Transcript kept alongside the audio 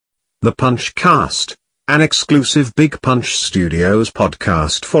The Punchcast, an exclusive Big Punch Studios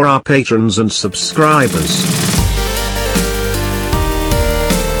podcast for our patrons and subscribers.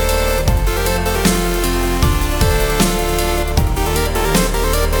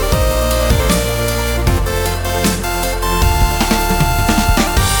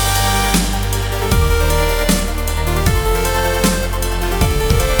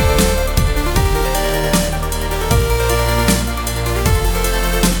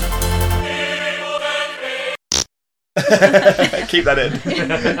 Keep that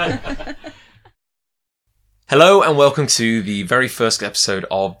in. Hello and welcome to the very first episode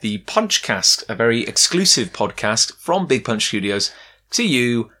of the Punchcast, a very exclusive podcast from Big Punch Studios to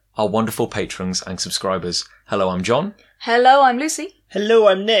you, our wonderful patrons and subscribers. Hello, I'm John. Hello, I'm Lucy. Hello,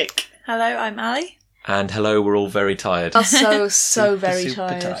 I'm Nick. Hello, I'm Ali. And hello, we're all very tired. Oh, so very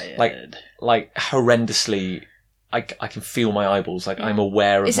Super tired. Like horrendously, I can feel my eyeballs. Like I'm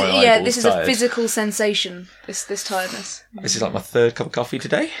aware of my eyeballs. Yeah, this is tired. a physical sensation, this tiredness. This is like my third cup of coffee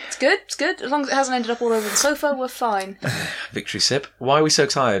today. It's good. As long as it hasn't ended up all over the sofa, we're fine. Victory sip. Why are we so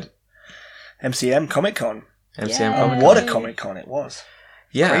tired? MCM Comic Con. MCM Yeah. Comic And Con. what a Comic Con it was.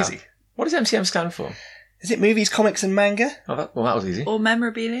 Yeah. Crazy. What does MCM stand for? Is it movies, comics and manga? Oh, that was easy. Or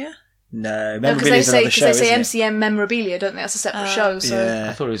memorabilia? No, Because memorabilia is another show, they say isn't it? MCM memorabilia, don't they? That's a separate show. So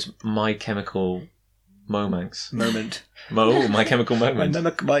I thought it was My Chemical Moments. Moment. My Chemical My Moment.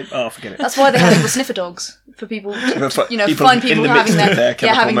 forget it. that's why they have little sniffer dogs for people. People Find people in the having midst of their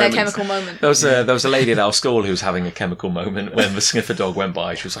chemical moments. chemical moment. There was a lady at our school who was having a chemical moment when the sniffer dog went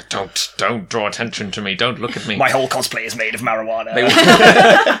by. She was like, "Don't draw attention to me. Don't look at me. My whole cosplay is made of marijuana.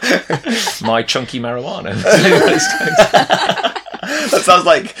 My chunky marijuana."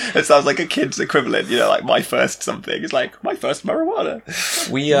 It sounds like a kid's equivalent. You know, like my first something. It's like my first marijuana.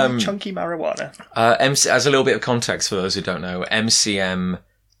 We Chunky marijuana. as a little bit of context for those who don't know, MCM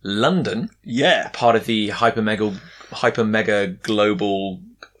London, Yeah. part of the hyper mega global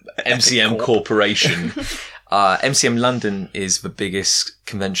MCM Corp. Corporation. MCM London is the biggest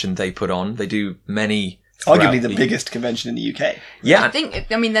convention they put on. They do many. Arguably the biggest convention in the UK. Yeah,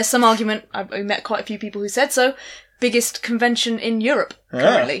 I mean, there's some argument. I met quite a few people who said so. Biggest convention in Europe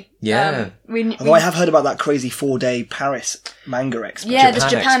currently. Yeah. Although I have heard about that crazy 4-day Paris manga expo. Yeah, there's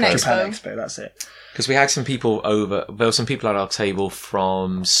Japan Japan Expo. Expo. Japan Expo, that's it. because we had some people over. There were some people at our table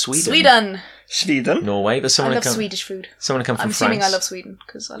from Sweden. Sweden. Norway. There's I someone love to come. Swedish food. Someone to come from I'm France. assuming I love Sweden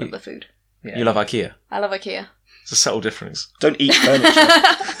because I love their food. Yeah. You love IKEA. I love IKEA. It's a subtle difference. Don't eat furniture.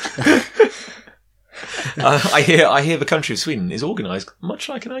 I hear the country of Sweden is organised much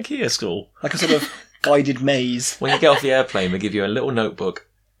like an IKEA store. Like a sort of guided maze. When you get off the airplane, they give you a little notebook,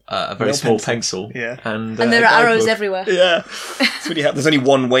 a very Little small pencil. pencil, Yeah. and And there a are arrows guidebook. everywhere. Yeah. It's really There's only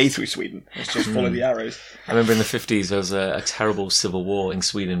one way through Sweden. It's just follow the arrows. I remember in the 50s there was a terrible civil war in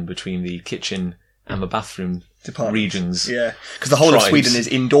Sweden between the kitchen and the bathroom Departments. regions. Yeah. Because the whole Tribes. of Sweden is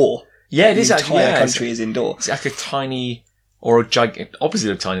indoor. Yeah, it The is actually. entire Yeah, country is indoor. it's like a tiny, opposite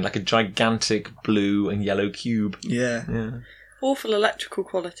of tiny, like a gigantic blue and yellow cube. Yeah. Yeah. Awful electrical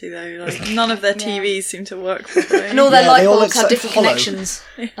quality though. Like none of their TVs seem to work properly. And all their Yeah, light they all bulbs look have so different hollow. connections.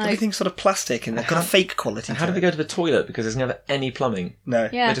 Like, Everything's sort of plastic and they've got a fake quality And how to do it. they go to the toilet? Because there's never any plumbing. No.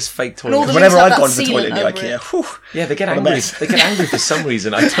 yeah. They're just fake And all toilets. the Whenever rooms I've have gone that to the toilet in the sealant over IKEA, whew, Yeah, they get What a angry. mess. They get angry for some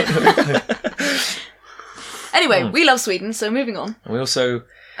reason. I don't know. Anyway, we love Sweden, so moving on. We also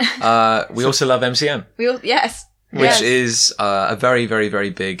love MCM, Yes. which Yes. is a very, very, very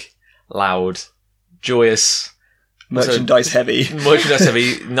big, loud, joyous, merchandise heavy. merchandise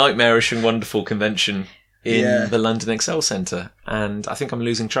heavy, nightmarish and wonderful convention in Yeah. the London Excel Centre. And I think I'm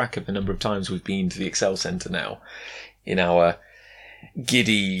losing track of the number of times we've been to the Excel Centre now in our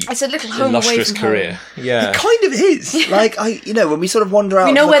giddy, It's a little home away illustrious from career. home. Yeah. It kind of is. Like, when we sort of wander out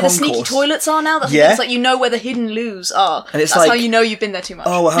We know of where the the sneaky concourse, toilets are now. That's Yeah. It's like you know where the hidden loos are. And it's That's how like- you know you've been there too much.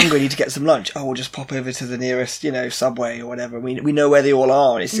 oh, we're hungry, need to get some lunch. Oh, we'll just pop over to the nearest, subway or whatever. We know where they all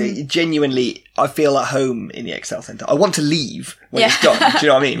are. And it's genuinely, I feel at home in the Excel Centre. I want to leave when it's done. Do you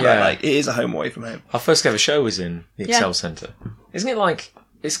know what I mean? Yeah. Like, it is a home away from home. Our first ever show was in the Excel Centre. Isn't it like,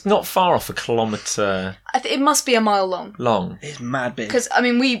 it's not far off a kilometre It must be a mile long. long? It's mad big. Because, I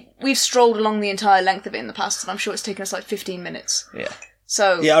mean, we've strolled along the entire length of it in the past, and I'm sure it's taken us like 15 minutes. Yeah.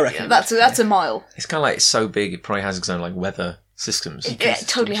 So, Yeah, I reckon. that's a mile. It's kind of like, it's so big, it probably has its own, like, weather systems. It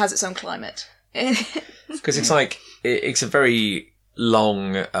totally has its own climate. Because it's like, it's a very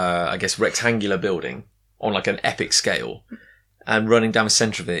long, I guess, rectangular building on like an epic scale. And running down the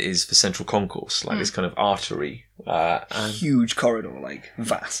centre of it is the central concourse, like this kind of artery. And Huge corridor, like,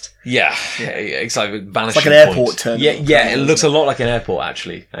 vast. yeah, it's like a vanishing It's like an airport point. terminal. Yeah, it looks a lot like an airport,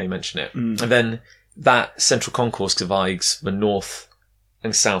 actually, now you mention it. And then that central concourse divides the north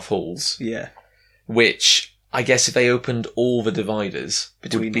and south halls, Yeah. which I guess if they opened all the dividers,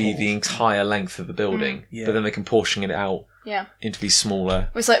 Between would be halls. the entire length of the building. Yeah. But then they can portion it out Yeah. into these smaller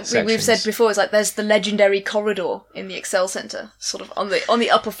It's like we've said sections. before. It's like there's the legendary corridor in the Excel Centre, sort of on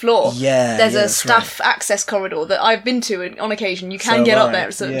the upper floor. Yeah, there's yeah, a that's staff access corridor that I've been to on occasion. You can So get have up I, there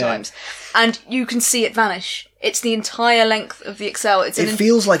at certain yeah. times, and you can see it vanish. It's the entire length of the Excel. It's It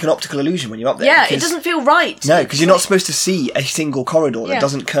feels like an optical illusion when you're up there. yeah. It because- doesn't feel right. No, because you're not supposed to see a single corridor that Yeah.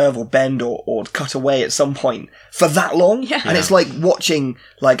 doesn't curve or bend or cut away at some point for that long. Yeah. And it's like watching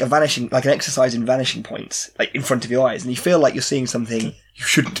like an exercise in vanishing points, like in front of your eyes, and you feel like you're seeing something you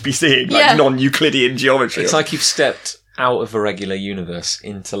shouldn't be seeing, like Yeah. non-Euclidean geometry. It's like you've stepped out of a regular universe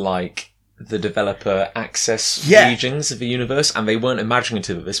into like the developer access Yeah. regions of the universe, and they weren't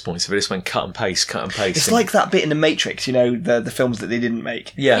imaginative at this point, so they just went cut and paste. It's and- like that bit in The Matrix, you know, the films that they didn't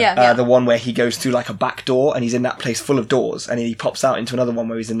make. yeah. Yeah. The one where he goes through like a back door and he's in that place full of doors, and he pops out into another one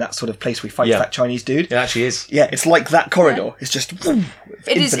where he's in that sort of place where he fights Yeah. that Chinese dude. It actually is. Yeah, it's like that corridor. It's just It is.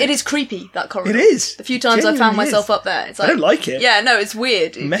 infinite. It is creepy, that corridor. It is. The few times I found Genuinely myself is. up there, it's I like don't like it. Yeah, no, it's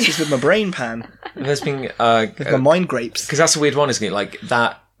weird. It messes with my brain pan, There's been with my mind grapes. because that's a weird one, isn't it? Like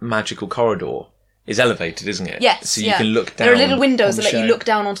that magical corridor is elevated, isn't it? Yes, So you yeah. can look down. There are little windows on that the let you show. look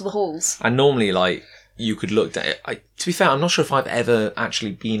down onto the halls. And normally, like, you could look down. To be fair, I'm not sure if I've ever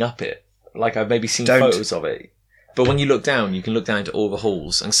actually been up it. Like, I've maybe seen Don't. photos of it. But when you look down, you can look down into all the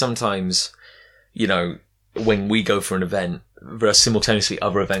halls. And sometimes, you know, when we go for an event, there are simultaneously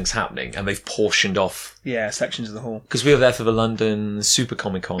other events happening, and they've portioned off. Yeah, sections of the hall. Because we were there for the London Super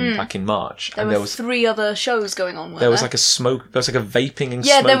Comic Con back in March, There and were there was 3 other shows going on. there was like a smoke. There was like a vaping and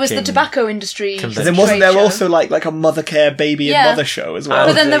yeah, smoking. there was the tobacco industry. Convention. And then wasn't trade there show. also like a mother care baby Yeah. and mother show as well?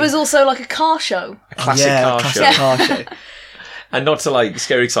 But then there was also like a car show. a classic yeah, car classic show. car show. And not to like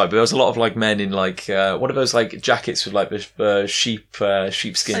scare excited, but there was a lot of like men in like what are those like jackets with like the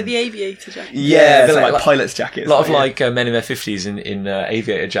sheepskin. Like the aviator jacket. Yeah, but like like- pilot's jackets. A lot of yeah. like men in their 50s in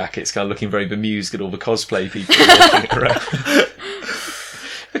aviator jackets, kind of looking very bemused at all the cosplay people walking around.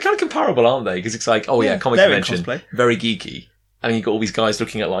 They're kind of comparable, aren't they? Because it's like, oh yeah, comic they're in convention, cosplay. very geeky, and you've got all these guys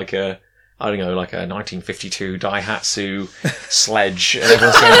looking at like a, I don't know, like a 1952 Daihatsu sledge, and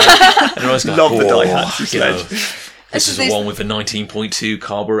everyone's going, Love the "Oh, Daihatsu you know, sledge." this is the these- one with the 19.2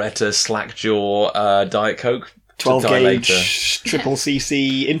 carburetor, slack jaw, Diet Coke, 12 dilator. gauge triple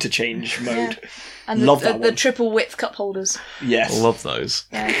CC interchange mode. And Love the, that the one. triple width cup holders. Yes. Love those.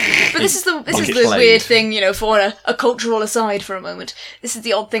 But this is the Bucket weird blade. thing, you know, for a cultural aside for a moment. This is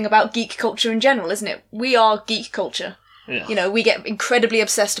the odd thing about geek culture in general, isn't it? We are geek culture. Yeah. You know, we get incredibly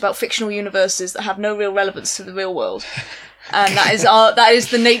obsessed about fictional universes that have no real relevance to the real world. And that is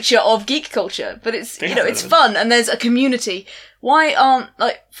the nature of geek culture. But it's, They you have know, it's relevance. fun and there's a community. Why aren't,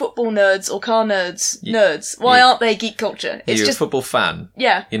 like, football nerds or car nerds? Why aren't they geek culture? It's You're just, a football fan.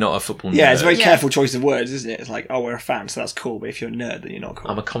 yeah. You're not a football Yeah, nerd. it's a very Yeah. careful choice of words, isn't it? It's like, oh, we're a fan, so that's cool, but if you're a nerd, then you're not cool.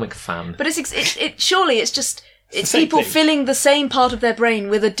 I'm a comic fan. But surely it's just, it's same people thing. filling the same part of their brain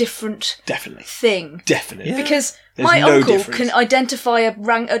with a different Definitely. thing. Definitely. Because There's my no uncle difference. can identify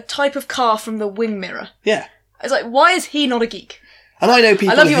a type of car from the wing mirror. Yeah. It's like, why is he not a geek? And I know people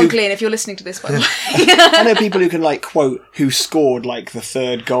I love you, who... Uncle Ian, if you're listening to this, by the way. I know people who can, like, quote who scored, like, the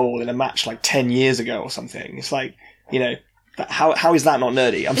third goal in a match, like, 10 years ago or something. It's like, you know, how is that not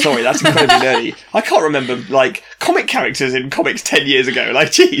nerdy? I'm sorry, that's incredibly nerdy. I can't remember, like, comic characters in comics 10 years ago. Like,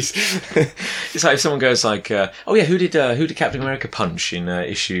 jeez. It's like if someone goes like, "Oh yeah, who did Captain America punch in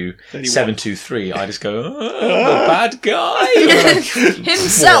issue 31. 723?" I just go, "Oh, the bad guy."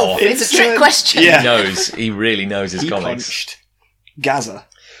 Himself. Whoa. It's a trick question. Yeah. He knows. He really knows his He comics. punched Gaza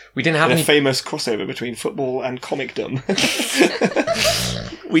We didn't have in a any. famous crossover between football and comicdom.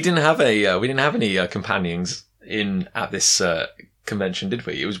 We didn't have any companions at this convention, did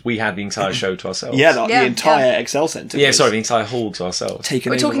we? It was we had the entire show to ourselves. Yeah, the Yeah, entire Excel Centre. Yeah, was sorry, the entire hall to ourselves. taken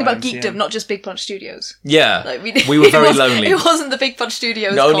We're over talking by about MCM. geekdom, not just Big Punch Studios. Yeah, Like, we were very it lonely. It wasn't the Big Punch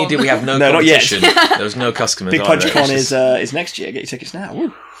Studios. Not only con. did we have no No, not yet. competition, there was no customers. Big either. Punch It Con was just- is next year. Get your tickets now.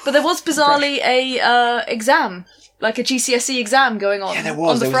 Woo. But there was bizarrely a exam, like a GCSE exam going on Yeah, there was.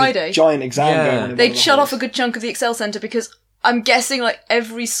 on the There was Friday. a giant exam Yeah. going on. in one They'd of the shut off a halls. good chunk of the Excel Centre because I'm guessing like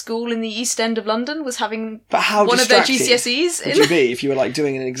every school in the East End of London was having But how one of their distracting GCSEs. would you be if you were like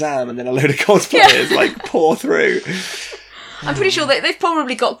doing an exam and then a load of cosplayers like pour through? I'm pretty sure they've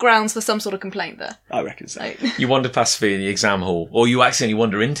probably got grounds for some sort of complaint there. I reckon so. Like, You wander past the exam hall, or you accidentally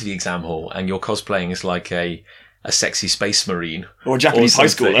wander into the exam hall, and you're cosplaying as like a sexy space marine Or a Japanese high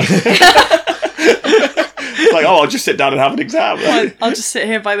something. schooler. It's like, I'll just sit down and have an exam. I'll just sit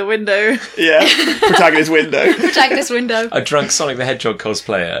here by the window. Yeah, protagonist window. Protagonist window. A drunk Sonic the Hedgehog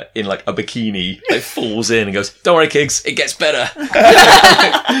cosplayer in like a bikini like falls in and goes, "Don't worry, kids, it gets better."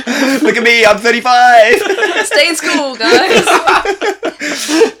 Look at me, I'm 35. Stay in school, guys.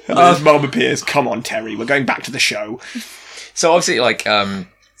 And then his mum appears. Come on, Terry, we're going back to the show. So obviously, like,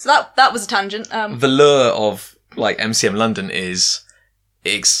 So that was a tangent. the lure of like MCM London is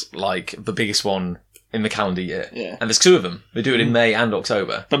it's like the biggest one in the calendar year. Yeah. And there's 2 of them. They do it in May and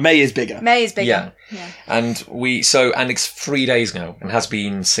October. But May is bigger. May is bigger. Yeah. And it's 3 days now and has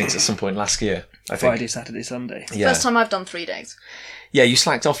been since at some point last year, I think. Friday, Saturday, Sunday. Yeah. First time I've done 3 days. Yeah, you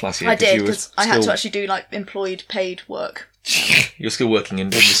slacked off last year. I did, you were because I had to still- actually do like employed paid work. You're still working in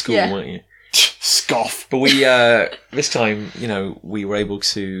the school, Yeah. weren't you? Scoff. But we, this time, we were able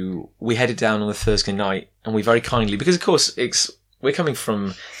to, we headed down on the Thursday night and we very kindly, because of course we're coming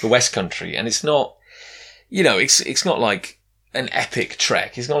from the West Country and it's not, it's not like an epic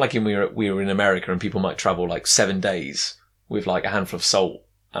trek. It's not like we were in America and people might travel like 7 days with like a handful of salt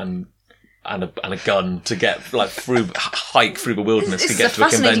and a gun to get like hike through the wilderness This to is get a to a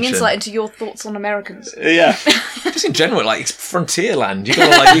convention. fascinating insight into your thoughts on Americans. Yeah. Just in general, like it's frontier land. You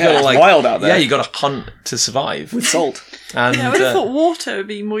gotta It's wild out there. Yeah, you gotta hunt to survive. With salt. And Yeah, I would have thought water would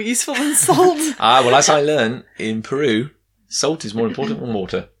be more useful than salt. well, as I learned in Peru, salt is more important than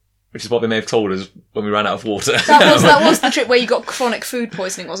water, which is what they may have told us when we ran out of water. That was the trip where you got chronic food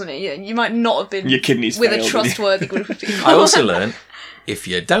poisoning, wasn't it? You might not have been Your kidneys with failed, a trustworthy group of people. I also learned if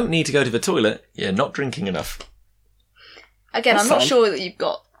you don't need to go to the toilet, you're not drinking enough. Again, That's I'm not fun. sure that you've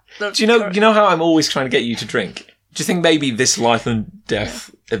got. The Do you know how I'm always trying to get you to drink? Do you think maybe this life and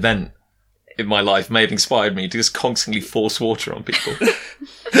death event in my life may have inspired me to just constantly force water on people?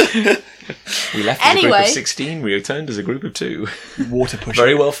 We left as a group Anyway. of 16, we returned as a group of 2. Water push.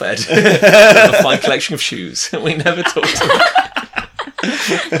 Very well fed. With a fine collection of shoes. We never talked about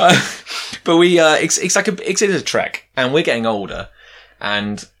but we, it's like it's a trek, and we're getting older,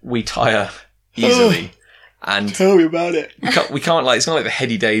 and we tire easily. And Tell me about it. we can't like, it's not like the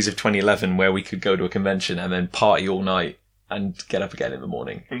heady days of 2011 where we could go to a convention and then party all night and get up again in the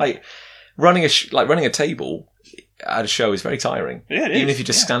morning. Like running a table at a show is very tiring. Yeah, it Even is, if you're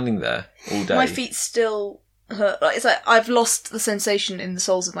just standing there all day. My feet still hurt. Like, it's like I've lost the sensation in the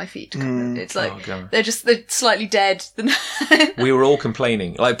soles of my feet. It's like Oh, God. they're slightly dead. We were all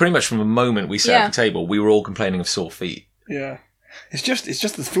complaining, like pretty much from the moment we sat Yeah. at the table, we were all complaining of sore feet. Yeah. It's just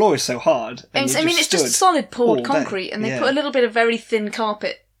the floor is so hard. and It's, you I mean, it's just stood solid all poured day. concrete, and they Yeah. put a little bit of very thin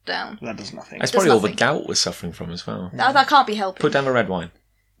carpet down. That does nothing. That's does probably all the nothing. gout was suffering from as well. That can't be helping. Put down the red wine.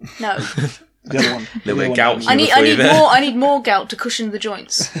 No, The other one. Little bit of The gout. other I one. need Before you there. more. I need more gout to cushion the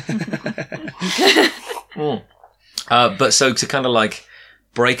joints. But so to kind of like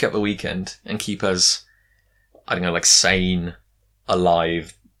break up the weekend and keep us, I don't know, like sane,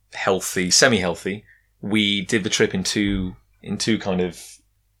 alive, healthy, semi-healthy, we did the trip in two kind of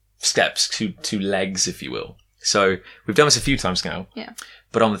steps, two legs, if you will. So we've done this a few times now. Yeah.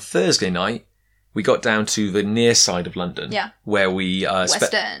 But on the Thursday night, we got down to the near side of London. Yeah. Where we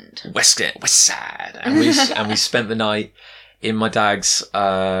West End. West Side, and we spent the night in my dad's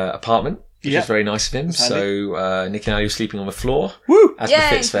apartment, which Yeah. was very nice of him. handy. So Nick and I were sleeping on the floor, Woo! as Yay.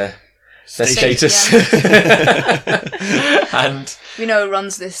 befits their Station. status. And You know who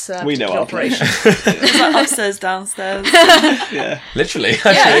runs this We know particular our operation. It's like upstairs, downstairs. Yeah. literally,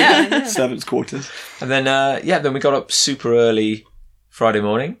 actually. Servants' quarters. And then then we got up super early Friday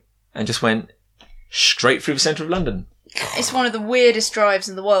morning and just went straight through the centre of London. It's one of the weirdest drives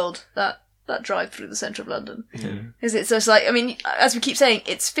in the world, that drive through the centre of London. Is it? So it's like, I mean, as we keep saying,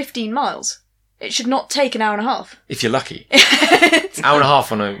 it's 15 miles. It should not take an hour and a half. If you're lucky, hour and a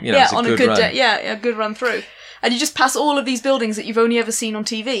half on a it's on a good run. day. Yeah, a good run through. And you just pass all of these buildings that you've only ever seen on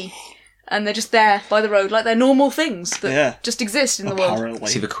TV. And they're just there by the road, like they're normal things that just exist in the world. Apparently.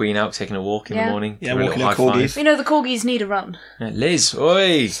 See the Queen out taking a walk in the Yeah. morning. Yeah, give her a walking little her high corgis. five. You know, the corgis need a run. Yeah, Liz,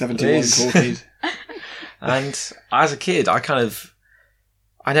 oi, 71 Liz. corgis. And as a kid,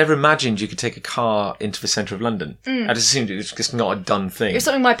 I never imagined you could take a car into the centre of London. I just assumed it was just not a done thing. It was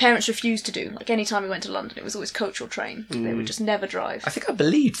something my parents refused to do. Like, any time we went to London, it was always coach or train. They would just never drive. I think I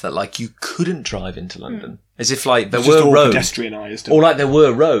believed that like you couldn't drive into London, as if like there It's just were all roads, pedestrianised. or like there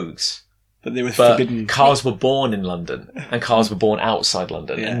were roads, But they were but forbidden. cars were born in London and cars were born outside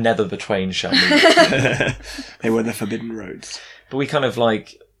London, Yeah. and never the train shall move. They were the forbidden roads. But we kind of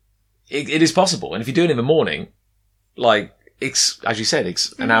like it is possible, and if you do it in the morning, like it's as you said,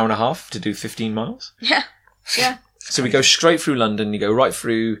 it's an hour and a half to do 15 miles. Yeah. Yeah. So we go straight through London. You go right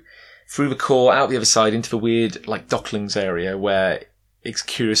through the core, out the other side into the weird like Docklands area where it's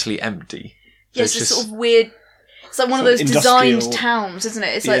curiously empty. So Yes, it's this just sort of weird It's like one of sort those of designed industrial- towns, isn't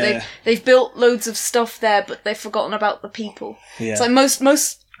it? It's like Yeah. they've built loads of stuff there, but they've forgotten about the people. Yeah. It's like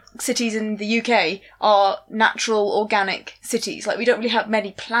most cities in the UK are natural, organic cities. Like, we don't really have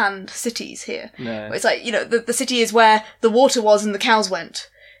many planned cities here. No. It's like, the city is where the water was and the cows went.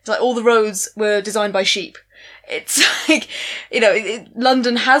 It's like all the roads were designed by sheep. It's like,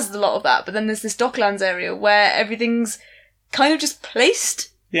 London has a lot of that, but then there's this Docklands area where everything's kind of just placed.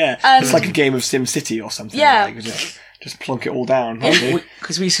 Yeah, it's like a game of Sim City or something. Yeah. Like, we just plonk it all down.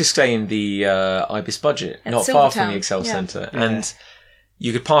 Because we used to stay in the Ibis Budget, At not far from Silvertown, the Excel yeah. Centre, and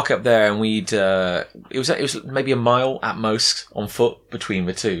you could park up there, and we'd it was maybe a mile at most on foot between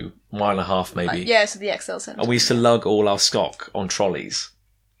the two, mile and a half maybe. So the Excel Centre. And we used to lug all our stock on trolleys.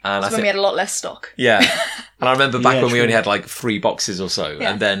 And That's when we had a lot less stock. yeah, and I remember back Yeah, when we true. only had like 3 boxes or so,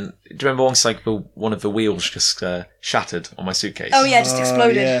 Yeah. and then do you remember once like one of the wheels just shattered on my suitcase? Oh yeah, just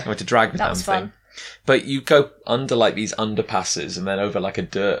exploded. yeah. I went to drag the That damn was thing. fun. But you go under like these underpasses and then over like a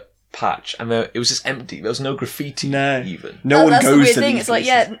dirt patch, and it was just empty. There was no graffiti No. even. No one That's goes the weird to thing. these It's like,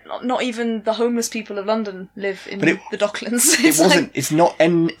 places. not even the homeless people of London live in But the Docklands. It wasn't. It's not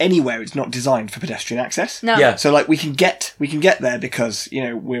anywhere. It's not designed for pedestrian access. No. Yeah. So like we can get there because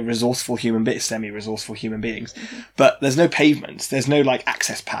we're resourceful semi-resourceful human beings, but there's no pavements. There's no like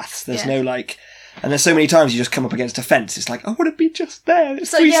access paths. There's Yeah. no like, and there's so many times you just come up against a fence. It's like I want to be just there. It's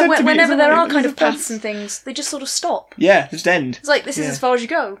So 3 yeah, centimetres whenever there away, are but kind there's of a fence. paths and things, they just sort of stop. Yeah, just end. It's like, this is Yeah. as far as you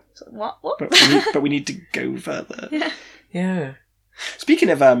go. It's like, what? But we need to go further. Yeah. Speaking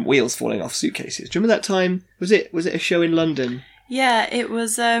of wheels falling off suitcases, do you remember that time? Was it a show in London? Yeah, it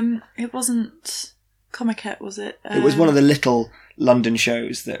was. It wasn't Comiket, was it? It was one of the little London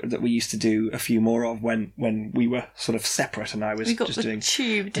shows that we used to do a few more of when we were sort of separate, and I was We got just the doing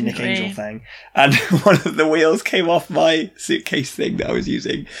tube, the didn't Nick we? Angel thing, and one of the wheels came off my suitcase thing that I was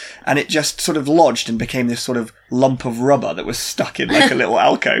using, and it just sort of lodged and became this sort of lump of rubber that was stuck in like a little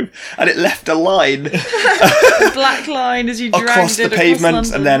alcove, and it left a line The black line as you dragged across it the pavement,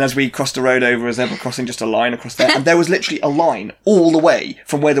 London. and then as we crossed the road over a zebra crossing, just a line across there, and there was literally a line all the way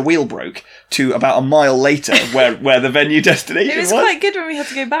from where the wheel broke to about a mile later where the venue destination It was quite good when we had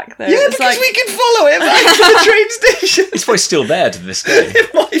to go back though. Yeah, It was because like, we can follow it back to the train station. It's probably still there to this day.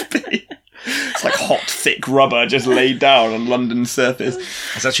 It might be. It's like hot, thick rubber just laid down on London's surface.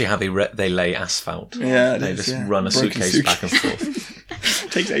 That's actually how they lay asphalt. Yeah, it They is, just yeah. run a Broken suitcase back and forth.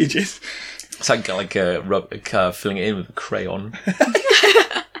 Takes ages. It's like a curve filling it in with a crayon.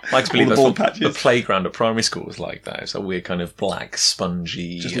 I like to believe the that's bald what the patches. playground at primary school was like that. It's a weird kind of black,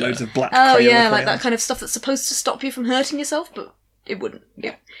 spongy... Just loads of black Oh crayon yeah, like crayon. that kind of stuff that's supposed to stop you from hurting yourself, but it wouldn't.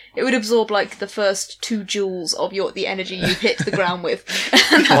 Yeah, it would absorb like the first 2 joules of the energy you hit the ground with.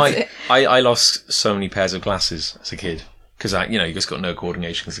 And that's it. I lost so many pairs of glasses as a kid. Because, you just got no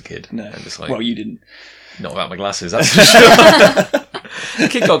coordination as a kid. No. And it's like, Well, you didn't. not without my glasses, that's for sure. The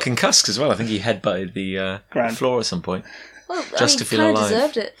kid got concussed as well. I think he headbutted the Grand. floor at some point. Well, Just to I feel mean, kind of alive.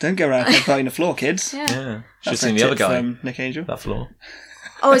 deserved it. Don't go around headbutting the floor, kids. Yeah. Yeah. Should have That's seen a the other tip guy. from Nick Angel. That floor.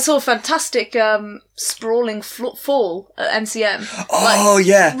 Oh, I saw a fantastic sprawling fall at MCM. Oh,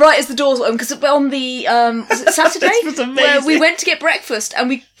 yeah. Right as the doors were open, because on the was it Saturday This was amazing. where we went to get breakfast and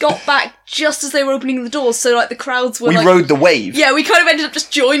we got back just as they were opening the doors, so like the crowds were We like, rode the wave. yeah, we kind of ended up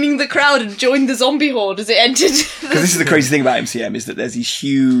just joining the crowd and joined the zombie horde as it entered. Because this is the crazy thing about MCM is that there's these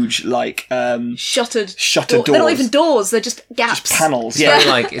huge, like, Shuttered doors. They're not even doors; they're just gaps. just panels. It's very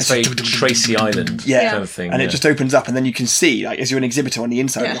like, it's very Tracy Island Yeah. kind of thing. And yeah. it just opens up, and then you can see, like, as you're an exhibitor on the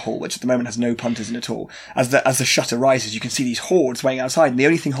inside Yeah. of the hall, which at the moment has no punters in at all. As the shutter rises, you can see these hordes waiting outside, and the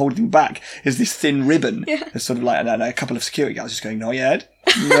only thing holding back is this thin ribbon. Yeah. There's sort of like, I don't know, a couple of security guards just going, not yet,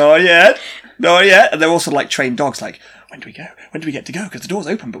 not yet, not yet. And they're also like trained dogs, like, when do we go? When do we get to go? Because the door's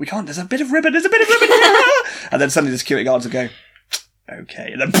open, but we can't. There's a bit of ribbon. And then suddenly the security guards will go,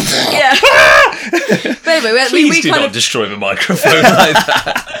 okay. And then, Yeah. But anyway, Please we do kind not of destroy the microphone like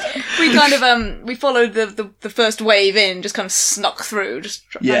that. we kind of we followed the first wave in, just kind of snuck through, just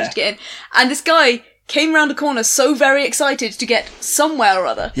managed to get in, and this guy came round a corner so very excited to get somewhere or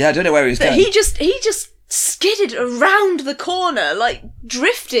other yeah, I don't know where he was that going. he just skidded around the corner, like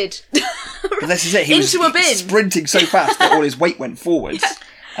drifted But this is it. He into was a bin. sprinting so fast that all his weight went forwards.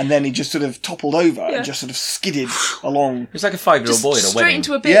 And then he just sort of toppled over and just sort of skidded along. It was like a 5-year-old just boy at a straight wedding.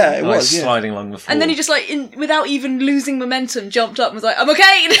 into a bin. Yeah, it Like, was. Yeah. sliding along the floor. And then he just without even losing momentum, jumped up and was like, "I'm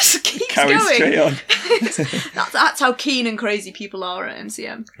okay," and just keeps Carried going. straight on. That's how keen and crazy people are at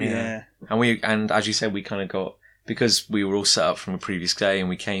MCM. Yeah. And as you said, we kind of got, because we were all set up from a previous day and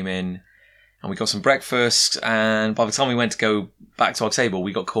we came in and we got some breakfast, and by the time we went to go back to our table,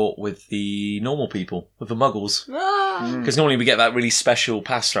 we got caught with the normal people, with the muggles. Because normally we get that really special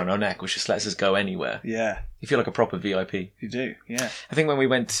pass around our neck, which just lets us go anywhere. Yeah. You feel like a proper VIP. You do, yeah. I think when we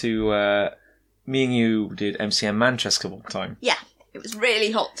went to... me and you did MCM Manchester one time. Yeah, it was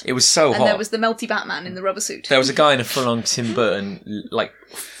really hot. It was so hot. And there was the melty Batman in the rubber suit. There was a guy in a full-on Tim Burton, like,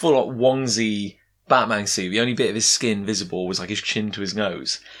 full-on onesie Batman suit. The only bit of his skin visible was, like, his chin to his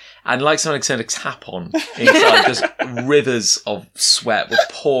nose. And like someone had turned a tap on inside, just rivers of sweat were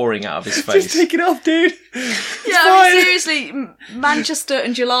pouring out of his face. Just take it off, dude. Yeah, I mean, seriously, Manchester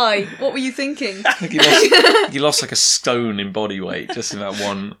in July. What were you thinking? Like you lost like a stone in body weight just in that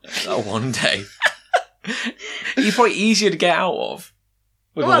one day. You're probably easier to get out of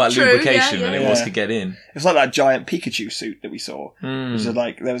with all that true, lubrication yeah, than it yeah. was to get in. It's like that giant Pikachu suit that we saw. It was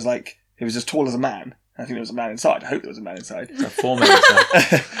it was as tall as a man. I think there was a man inside. I hope there was a man inside. Like 4 minutes.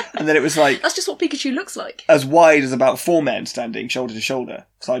 And then it was like That's just what Pikachu looks like. as wide as about 4 men standing shoulder to shoulder,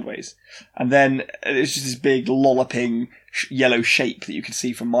 sideways. And then it's just this big lolloping yellow shape that you could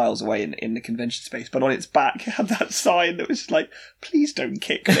see from miles away in the convention space. But on its back, it had that sign that was just like, "Please don't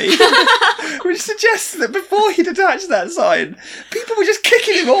kick me." Which suggests that before he'd attached that sign, people were just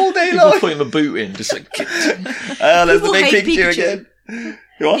kicking him all day People long. putting the boot in, just like... There's the People big hate Pikachu Pikachu. again.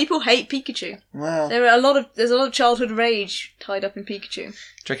 What? People hate Pikachu. Wow. There's a lot of childhood rage tied up in Pikachu. Do you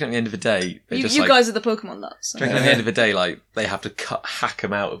reckon at the end of the day... You guys are the Pokemon nuts. So. Do you reckon at the end of the day, like, they have to hack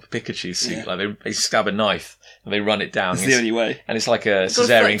him out of a Pikachu suit? Yeah. Like, they stab a knife and they run it down. It's the only way. And it's like a Gotta,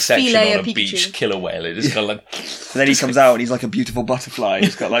 cesarean like, section fillet on a a Pikachu. beach killer whale. It just got like... And then he comes out and he's like a beautiful butterfly.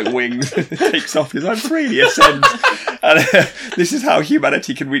 He's got like wings. Takes off. He's like, freely ascend. And this is how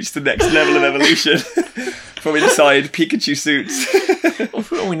humanity can reach the next level of evolution. From inside Pikachu suits. Well,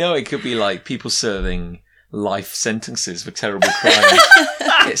 for all we know, it could be like people serving life sentences for terrible crimes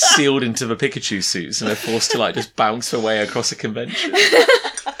get sealed into the Pikachu suits and they're forced to like just bounce their way across a convention.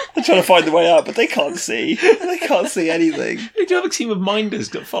 They're trying to find the way out, but they can't see. They can't see anything. They do have a team of minders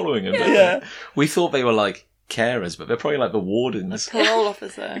following them. don't Yeah. they? We thought they were like carers, but they're probably like the wardens. Parole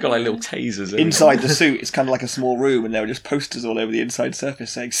officer. They've got like little tasers. everywhere. Inside the suit, it's kind of like a small room, and there were just posters all over the inside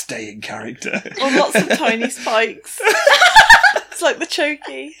surface saying, "Stay in character." Or lots of tiny spikes. It's like the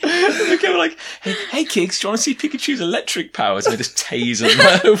chokey. They go like, hey kids, do you want to see Pikachu's electric powers? And they just tase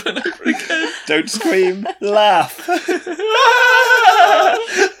them over and over again. Don't scream, laugh.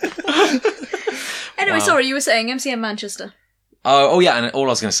 Anyway, Wow. sorry, you were saying MCM Manchester. Oh yeah, and all I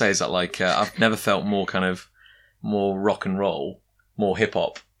was going to say is that like I've never felt more rock and roll, more hip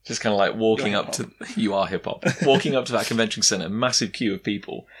hop. Just kind of like walking You're up to you are hip hop, walking up to that convention center, massive queue of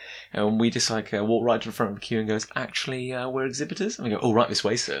people, and we just like walk right to the front of the queue and goes, actually, we're exhibitors, and we go, oh right this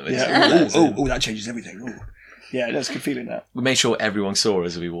way, sir. And they just let us in. Oh, that changes everything. Ooh. Yeah, that's a good feeling. That We made sure everyone saw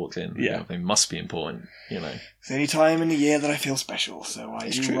us as we walked in. Yeah. You know, they must be important, you know. it's the only time in the year that I feel special, so I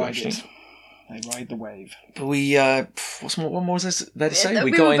It's do true, ride actually. it. I ride the wave. But we, what more was there to say?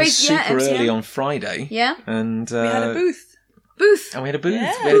 We we got were in basically- super yeah, MCM. early on Friday. Yeah. And We had a booth. Booth. And we had a booth.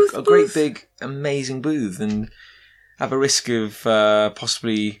 Yeah. We had a great Booth. big, amazing booth. And at the risk of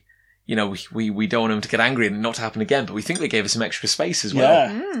possibly, you know, we don't want them to get angry and not to happen again, but we think they gave us some extra space as well.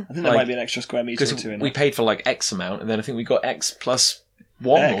 Yeah, I think there Like, might be an extra square metre or Because two in we it. paid for like X amount, and then I think we got X plus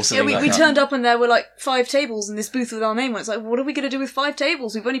one or X. Yeah, something we like that. turned up and there were like 5 tables in this booth with our name on it. It's like, what are we going to do with 5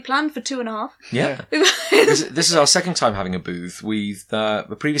 tables? We've only planned for 2.5. Yeah. This is our second time having a booth.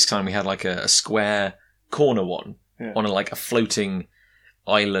 The previous time we had like a square corner one Yeah. on a floating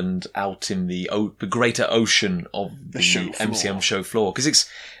island out in the greater ocean of the show floor. MCM show floor. Because it's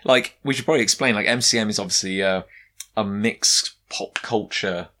like, we should probably explain, like MCM is obviously a mixed pop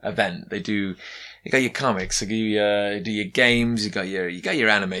culture event. You got your comics, you do your games, you got your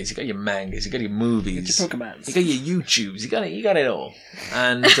animes, you got your mangas, you got your movies, Your Pokemans. you got your YouTubes, you got it all.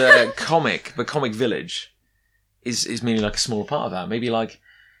 And the Comic Village is mainly like a smaller part of that. Maybe like,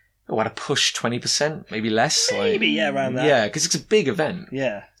 at a push 20%, maybe less. Maybe, yeah, around that. Yeah, because it's a big event.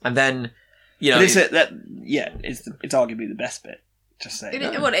 Yeah. And then, you know, But it's arguably the best bit. Just saying.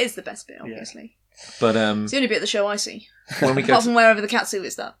 It is the best bit, obviously. but It's the only bit of the show I see. when we go Apart from wherever the Katsu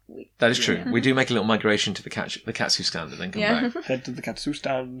is that week. that is true. We do make a little migration to the Katsu stand and then come Yeah. back. Head to the Katsu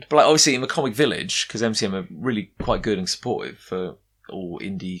stand. But like, obviously in the Comic Village, because MCM are really quite good and supportive for all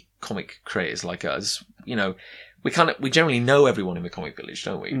indie comic creators like us, you know, we generally know everyone in the Comic Village,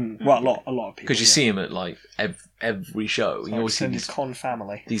 don't we? Well, a lot of people. Because you see them at like every show. You always see extended these, con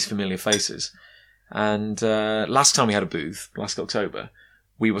family. these familiar faces. And last time we had a booth, last October,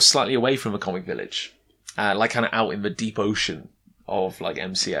 we were slightly away from the Comic Village, like kind of out in the deep ocean of like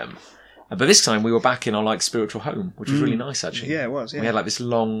MCM. But this time we were back in our like spiritual home, which was really nice actually. Yeah, it was. Yeah. We had like this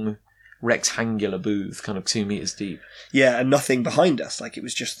long rectangular booth, kind of 2 meters deep. Yeah, and nothing behind us. Like, it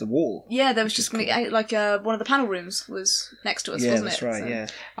was just the wall. Yeah, there was just one of the panel rooms was next to us, Yeah, wasn't that's it? right, So- yeah.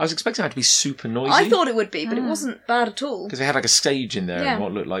 I was expecting that to be super noisy. I thought it would be, but it wasn't bad at all. because they had like a stage in there Yeah. and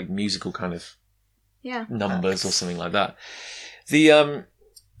what looked like musical kind of Yeah. numbers or something like that. The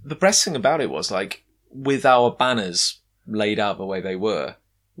best thing about it was, like, with our banners laid out the way they were,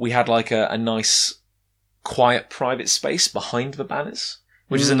 we had like a nice quiet private space behind the banners,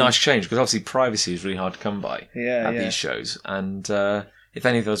 which is a nice change because obviously privacy is really hard to come by at these shows. And if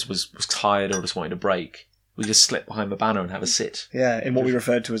any of us was tired or just wanted a break, we just slip behind the banner and have a sit. Yeah, in what we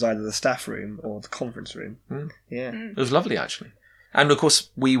referred to as either the staff room or the conference room. Yeah. It was lovely, actually. And of course,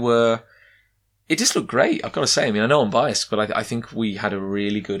 it just looked great, I've got to say. I mean, I know I'm biased, but I think we had a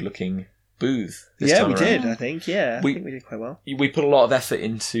really good looking booth this time we around. did, I think. Yeah, I think we did quite well. We put a lot of effort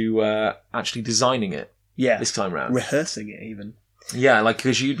into actually designing it Yeah. this time round. Rehearsing it, even. Yeah, like,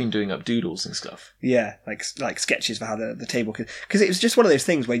 because you'd been doing up doodles and stuff. Yeah, like sketches for how the table could... Because it was just one of those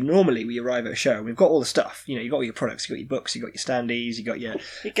things where normally we arrive at a show and we've got all the stuff. You know, you've got all your products, you've got your books, you've got your standees, you've got your...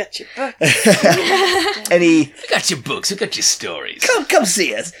 You got your book. Any... You got your books, you got your stories. Come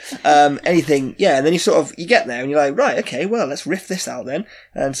see us. Anything, yeah. And then you get there and you're like, right, okay, well, let's riff this out then,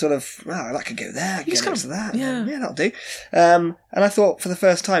 and sort of, wow, that could go there, I could go next to that. yeah. Yeah, that'll do. And I thought for the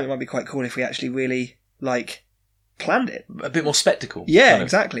first time it might be quite cool if we actually really planned it. A bit more spectacle. Yeah, kind of.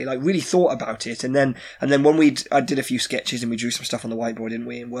 exactly. Like, really thought about it, and then when I did a few sketches and we drew some stuff on the whiteboard, didn't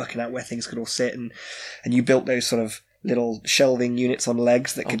we? And working out where things could all sit, and you built those sort of little shelving units on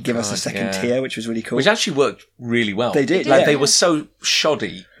legs that could give us a second tier, which was really cool. Which actually worked really well. They did, Like, yeah. they were so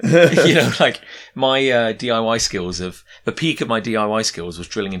shoddy. You know, like, my DIY skills the peak of my DIY skills was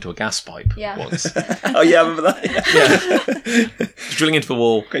drilling into a gas pipe once. Oh yeah, I remember that. Yeah. Drilling into the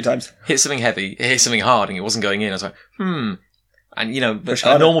wall, Great times. hit something heavy, hit something hard, and it wasn't going in. I was like, And, you know, Push a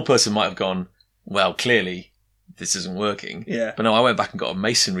harder. normal person might have gone, well, clearly this isn't working. Yeah. But no, I went back and got a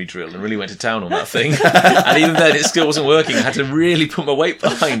masonry drill and really went to town on that thing. And even then, it still wasn't working. I had to really put my weight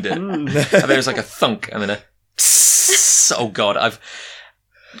behind it. And there was like a thunk and then a tss. Oh, God. I've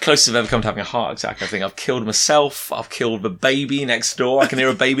closest I've ever come to having a heart attack. I think I've killed myself. I've killed the baby next door. I can hear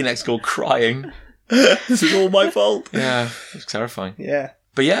a baby next door crying. This is all my fault. Yeah, it was terrifying. Yeah.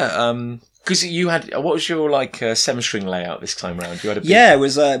 But yeah, because you had, what was your like 7-string layout this time round? You had a big, Yeah, it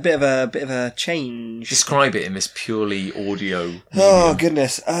was a bit of a change. Describe it in this purely audio. Oh medium.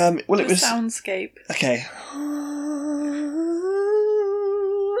 goodness. Well, it The was soundscape. okay.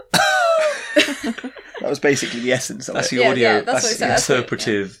 That was basically the essence of That's it. the audio. Yeah, that's what it the said.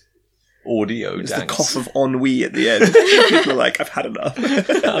 interpretive audio It's dance. the cough of ennui at the end. People are like, I've had enough.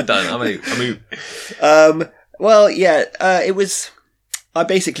 I'm done. I'm out. Well, yeah, it was... I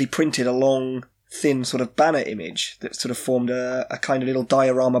basically printed a long, thin sort of banner image that sort of formed a kind of little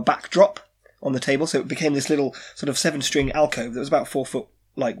diorama backdrop on the table. So it became this little sort of 7-string alcove that was about 4 foot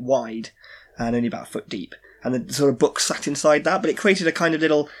wide and only about a foot deep. And the sort of books sat inside that, but it created a kind of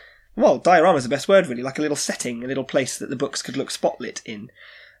little... Well, diorama is the best word, really. Like a little setting, a little place that the books could look spotlit in.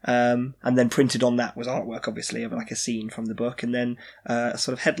 And then printed on that was artwork, obviously, of like a scene from the book, and then a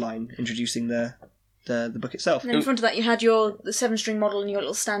sort of headline introducing the book itself. And then in front of that, you had the 7-string model and your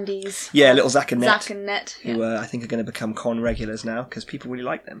little standees. Yeah, little Zach and Net, Zach and Net. who I think are going to become con regulars now because people really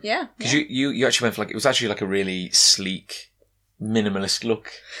like them. Yeah. Because you actually went for like, it was actually like a really sleek, minimalist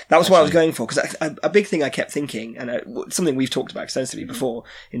look. That was what I was going for, because a big thing I kept thinking, and something we've talked about extensively before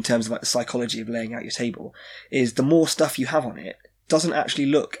in terms of like the psychology of laying out your table, is the more stuff you have on it doesn't actually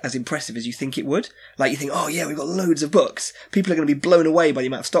look as impressive as you think it would. Like, you think, oh yeah, we've got loads of books. People are going to be blown away by the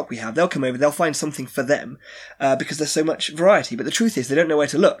amount of stock we have. They'll come over, they'll find something for them, because there's so much variety. But the truth is, they don't know where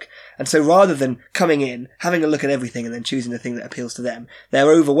to look. And so rather than coming in, having a look at everything and then choosing the thing that appeals to them,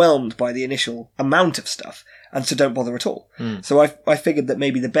 they're overwhelmed by the initial amount of stuff, and so don't bother at all. So I figured that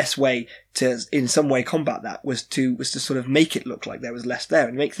maybe the best way to, in some way, combat that was to sort of make it look like there was less there,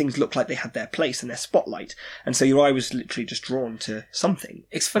 and make things look like they had their place and their spotlight. And so your eye was literally just drawn to something.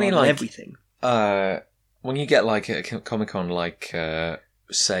 It's funny, rather than like everything. When you get like a Comic-Con, like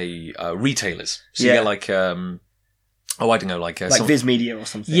say retailers, so you Yeah. get like I don't know, like Like Viz Media or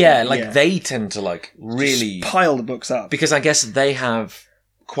something. yeah, like they tend to like really just pile the books up. because I guess they have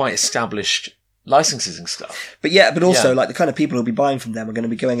quite established licenses and stuff. But also, Yeah. like, the kind of people who'll be buying from them are going to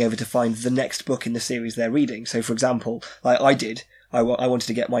be going over to find the next book in the series they're reading. So, for example, like I did, I wanted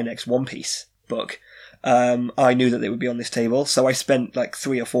to get my next One Piece book. I knew that they would be on this table, so I spent like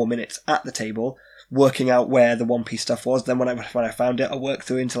 3 or 4 minutes at the table working out where the One Piece stuff was. Then when I found it, I worked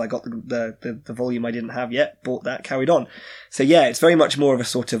through until I got the volume I didn't have yet, bought that, carried on. So yeah, it's very much more of a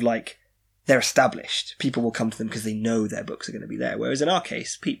sort of like they're established. People will come to them because they know their books are going to be there. Whereas in our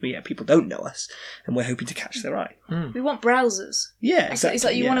case, people don't know us, and we're hoping to catch their eye. We want browsers. Yeah, exactly. It's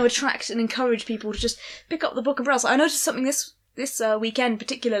like you want to attract and encourage people to just pick up the book and browse. I noticed something this weekend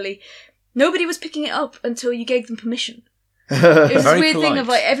particularly. Nobody was picking it up until you gave them permission. It was a weird thing of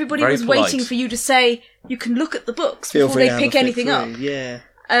like everybody was waiting for you to say you can look at the books before they pick anything up. Yeah.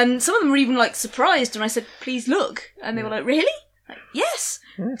 And some of them were even like surprised when I said, "Please look," and they were like, "Really?" Like, yes.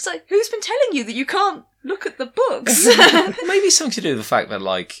 It's like, who's been telling you that you can't look at the books? Maybe something to do with the fact that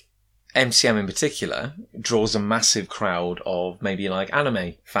like MCM in particular draws a massive crowd of maybe like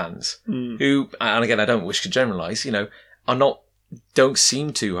anime fans who, and again, I don't wish to generalise, don't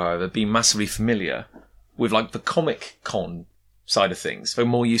seem to, however, be massively familiar with like the Comic Con side of things. They're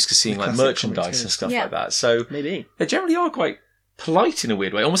more used to seeing like merchandise and stuff like that. So maybe they generally are quite polite in a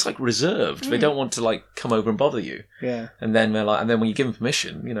weird way, almost like reserved. They don't want to like come over and bother you. Yeah. And then they're like, and then when you give them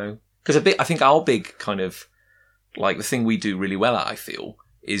permission, because I think our big kind of like the thing we do really well at, I feel,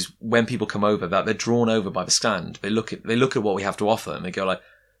 is when people come over, that they're drawn over by the stand. They look at what we have to offer, and they go like,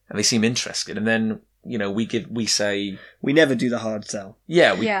 and they seem interested, and then we say we never do the hard sell.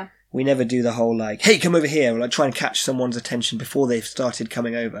 Yeah. We never do the whole like, hey, come over here, or like try and catch someone's attention before they've started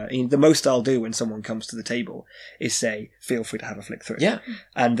coming over. I mean, the most I'll do when someone comes to the table is say, feel free to have a flick through. Yeah.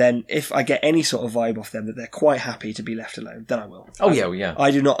 And then if I get any sort of vibe off them that they're quite happy to be left alone, then I will. Yeah.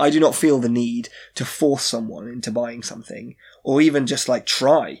 I do not feel the need to force someone into buying something, or even just like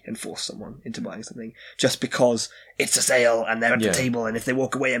try and force someone into buying something just because it's a sale and they're at the table, and if they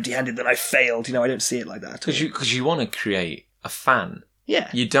walk away empty-handed, then I failed. I don't see it like that. Because you want to create a fan. Yeah.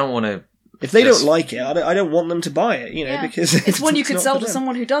 You don't want to... If they don't like it, I don't want them to buy it, because... It's one you could sell to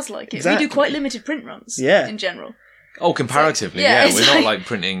someone who does like it. Exactly. We do quite limited print runs in general. Oh, comparatively, we're not like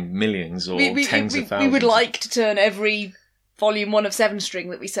printing millions or tens of thousands. We would like to turn every volume 1 of 7 String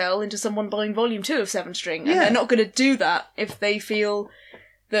that we sell into someone buying volume 2 of 7 String. And they're not going to do that if they feel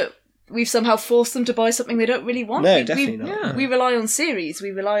that we've somehow forced them to buy something they don't really want. No, definitely not. We rely on series.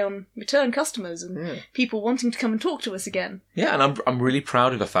 We rely on return customers and people wanting to come and talk to us again. Yeah, and I'm really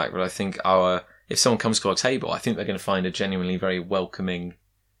proud of the fact that I think if someone comes to our table, I think they're going to find a genuinely very welcoming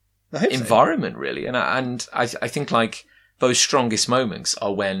environment, really. And I think like those strongest moments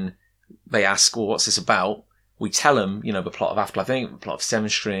are when they ask, well, what's this about? We tell them, the plot of Afterlife Inc, the plot of 7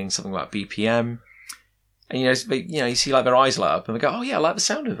 String, something about BPM. And, you see like their eyes light up and they go, oh yeah, I like the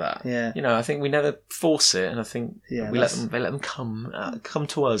sound of that. Yeah. I think we never force it, and I think they let them come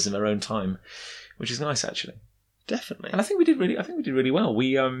to us in their own time, which is nice actually. Definitely. And I think we did really well.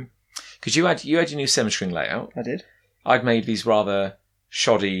 We, because you had your new 7 String layout. I did. I'd made these rather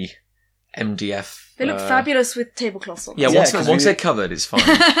shoddy MDF. They look fabulous with tablecloths on. Yeah, once they're covered, it's fine.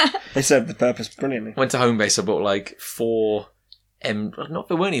 They served the purpose brilliantly. Went to Homebase, I bought like 4 they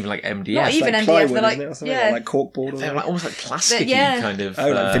weren't even like MDF. Not even like MDF, plywood, they're like, isn't it? Or like corkboard. They're like almost like plasticky kind of. Oh,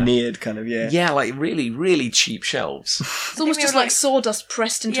 like veneered kind of, Yeah, like really, really cheap shelves. It's almost just like sawdust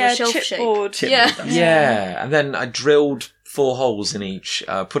pressed into a shelf shape. Chipboard. Yeah, and then I drilled 4 holes in each,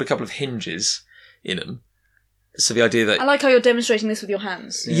 put a couple of hinges in them. So the idea that... I like how you're demonstrating this with your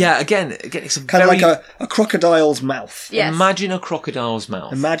hands. Yeah, again, it's a kind of like a crocodile's mouth. Yes. Imagine a crocodile's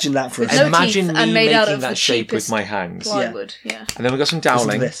mouth. Imagine that for a second. Imagine me and made out making of that shape with my hands. Plywood, yeah. And then we got some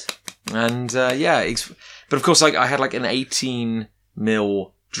doweling. Listen to this. And but of course, like I had like an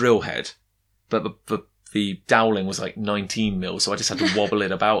 18mm drill head, but the doweling was like 19mm, so I just had to wobble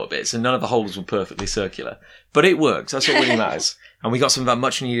it about a bit. So none of the holes were perfectly circular, but it worked. That's what really matters. And we got some of that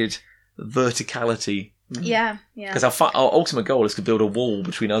much needed verticality. Yeah. Because our ultimate goal is to build a wall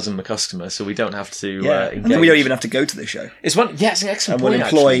between us and the customer, so we don't have to engage. And we don't even have to go to the show. It's an excellent point. And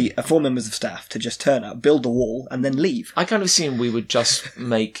we'll employ 4 members of staff to just turn up, build the wall, and then leave. I kind of assumed we would just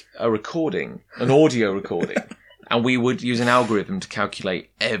make an audio recording, and we would use an algorithm to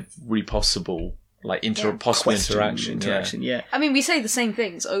calculate every possible possible interaction. Yeah. I mean, we say the same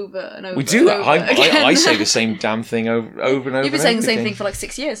things over and over. We do. I I say the same damn thing over and over. You've been saying the same thing for like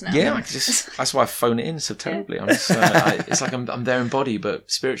 6 years now. Yeah, that's why I phone it in so terribly. I'm just, it's like I'm there in body, but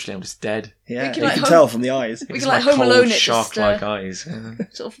spiritually I'm just dead. Yeah, you can tell from the eyes. We can like Home Alone it, shark-like eyes.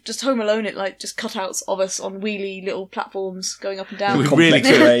 Sort of just Home Alone it, like just cutouts of us on wheelie little platforms going up and down. With a complex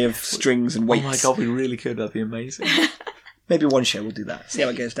array of strings and weights. Oh my god, we really could. That'd be amazing. Maybe one show we'll do that. See how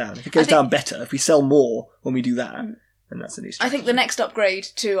it goes down. If it goes down better, if we sell more when we do that, then that's a new strategy. I think the next upgrade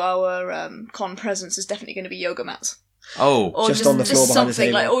to our con presence is definitely going to be yoga mats. Oh, or just on the floor behind the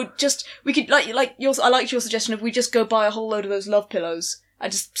table. Or just we could I liked your suggestion of we just go buy a whole load of those love pillows and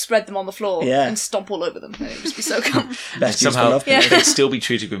just spread them on the floor and stomp all over them. It would just be so cool. Best somehow love pillows. they'd still be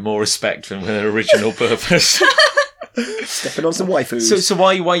treated with more respect than their original purpose. Stepping on some waifus. So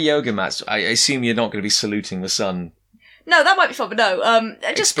why yoga mats? I assume you're not going to be saluting the sun. No, that might be fun, but no.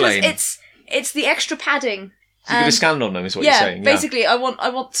 Just because Explain. it's the extra padding. You're going to stand on them, is what you're saying. Basically, I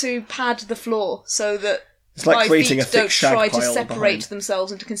want to pad the floor so that It's like my creating feet a thick don't shag try to pile separate behind.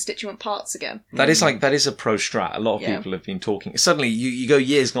 themselves into constituent parts again. That is a pro strat. A lot of Yeah. people have been talking. Suddenly, you go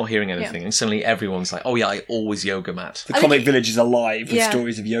years not hearing anything, and suddenly everyone's like, "Oh yeah, I always yoga mat." The comic village is alive with Yeah.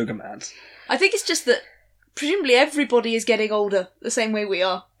 stories of yoga mats. I think it's just that presumably everybody is getting older the same way we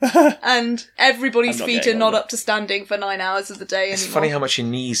are. And everybody's I'm not feet are getting not older. up to standing for 9 hours of the day It's anymore. funny how much your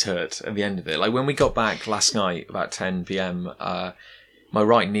knees hurt at the end of it. Like when we got back last night about 10 p.m, my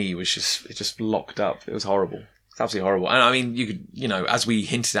right knee was just locked up. It was horrible. It's absolutely horrible. And I mean, as we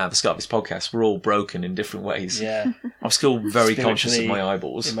hinted at the start of this podcast, we're all broken in different ways. Yeah. I'm still very conscious of Spiritually, my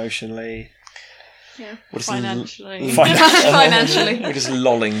eyeballs. Emotionally. Yeah. We're just Financially. Financially. We're just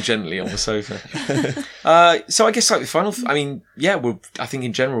lolling gently on the sofa. So I guess like the final. I think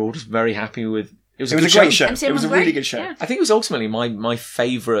in general we're just very happy with. It was It a was good a great show. MCM It was a was really great. good show. Yeah. I think it was ultimately my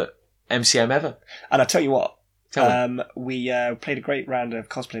favourite MCM ever. And I tell you what, Tell me. we played a great round of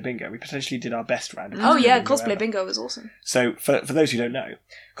cosplay bingo. We potentially did our best round of Oh yeah, bingo cosplay ever. bingo was awesome. So for those who don't know,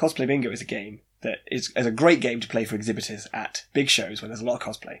 cosplay bingo is a game that is a great game to play for exhibitors at big shows when there's a lot of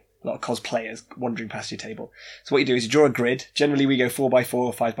cosplay, a lot of cosplayers wandering past your table. So what you do is you draw a grid. Generally we go 4x4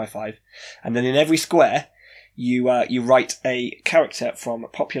 or 5x5, and then in every square you write a character from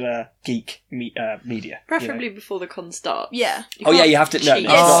popular geek media. Preferably before the con starts. Yeah. Oh yeah, you have to. No, cheat.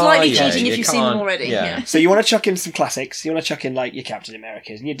 no, It's it's not. slightly yeah, cheating you if you've seen them can't- already. yeah. Yeah. So you want to chuck in some classics. You want to chuck in like your Captain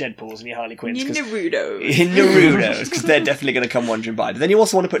Americas and your Deadpools and your Harley Quinns. You 'cause- Naruto. in Naruto's, because they're definitely going to come wandering by. But then you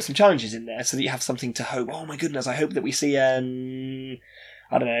also want to put some challenges in there so that you have something to hope. Oh my goodness, I hope that we see I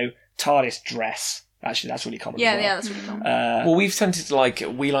don't know, TARDIS dress. Actually, that's really common. Yeah, as well. yeah, that's really cool. Well, we've tended to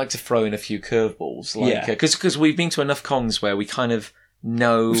we like to throw in a few curveballs, Yeah. because we've been to enough cons where we kind of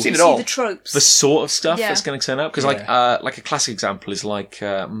know We've seen You it see all. the tropes. the sort of stuff Yeah. that's going to turn up. Because like a classic example is like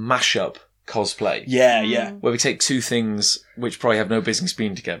mashup cosplay. Yeah, yeah. Where we take two things which probably have no business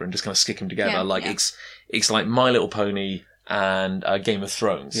being together and just kind of stick them together. Yeah, like yeah. it's like My Little Pony and Game of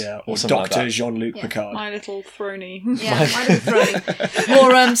Thrones. Yeah, or something Dr. like that. Jean-Luc Yeah. Picard. My little throny. Yeah, I don't throw it.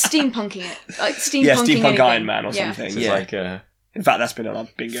 Or steampunking it. Like steampunking Yeah, Steampunk anything. Iron Man or Yeah. something. So it's Yeah. like In fact, that's been on our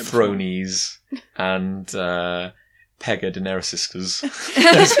bingo before. Thronies and Pega Daenerys sisters.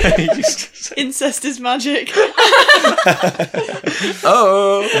 Incest is magic.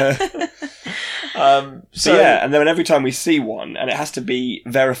 Oh. So yeah, and then every time we see one, and it has to be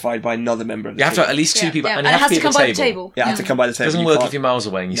verified by another member of the You have to team. have at least two Yeah, people, yeah. and And you it have has to to be come at by the the table. Yeah, have to come by the It table. doesn't You work can't- if you're miles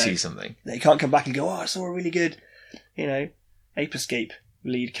away and you No. see something. They can't come back and go, oh, I saw a really good, Ape Escape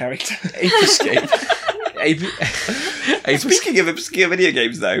lead character. Ape Escape. Ape Escape. Speaking of obscure video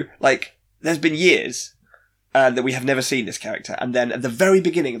games, though, like, there's been years that we have never seen this character, and then at the very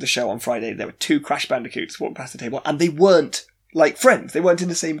beginning of the show on Friday, there were two Crash Bandicoots walking past the table, and they weren't, like, friends. They weren't in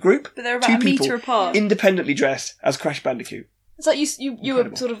the same group. But they're Two about a people metre apart. independently dressed as Crash Bandicoot. It's like you were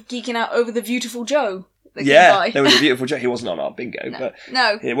Incredible. sort of geeking out over the beautiful Joe. That Yeah, came by. there was a beautiful joke. He wasn't on our bingo, but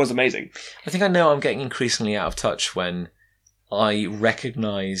No. it was amazing. I think I know I'm getting increasingly out of touch when I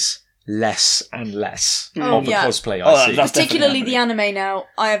recognise less and less Oh, of the yeah. cosplay Oh, I see. that's Particularly the definitely anime now,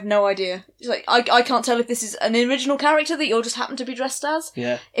 I have no idea. It's like I can't tell if this is an original character that you're just happen to be dressed as.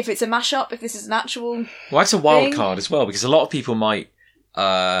 Yeah. If it's a mashup, if this is an actual. Well, that's a wild thing. card as well, because a lot of people might,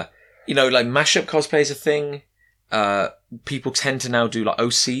 like mashup cosplay is a thing. People tend to now do like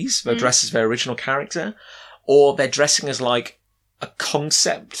OCs. They're dressed as their original character, or they're dressing as like a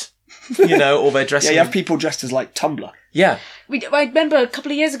concept, or they're Yeah, dressing. you have people dressed as, like, Tumblr. Yeah, I remember a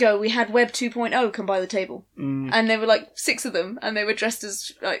couple of years ago we had Web 2.0 come by the table, and there were like 6 of them, and they were dressed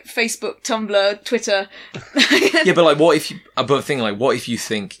as like Facebook, Tumblr, Twitter. yeah, but like, what if you? But thing like, what if you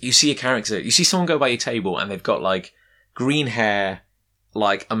think you see a character, you see someone go by your table, and they've got like green hair,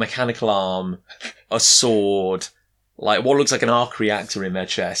 like a mechanical arm, a sword, like what looks like an arc reactor in their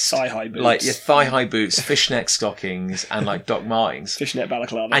chest, Thigh-high boots. like your thigh-high boots, fishnet stockings, and like Doc Martens. Fishnet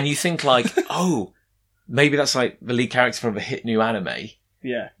balaclava. And you think like, oh, maybe that's like the lead character from a hit new anime.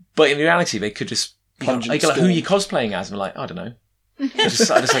 Yeah. But in reality, they could just Plunge like, and who are you storm. cosplaying as? And we're like, I don't know. I just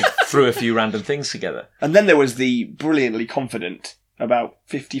like threw a few random things together. And then there was the brilliantly confident, about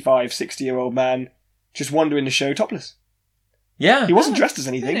 55, 60-year-old man just wandering the show topless. Yeah. He wasn't dressed as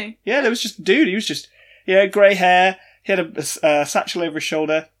anything. really? Yeah, there was just a dude. He was just, grey hair. He had a satchel over his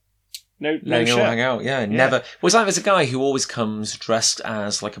shoulder. No letting it all shirt. hang out. Yeah, never. Well, it's like there's a guy who always comes dressed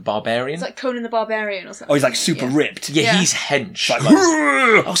as like a barbarian. It's like Conan the Barbarian or something. Oh, he's like super ripped. Yeah, Yeah. he's hench. Like,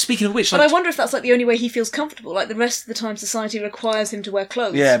 Oh, speaking of which, But like, I wonder if that's like the only way he feels comfortable. Like the rest of the time, society requires him to wear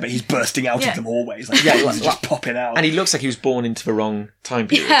clothes. yeah, but he's bursting out Yeah. of them always. Like, Yeah, he's just popping out. and he looks like he was born into the wrong time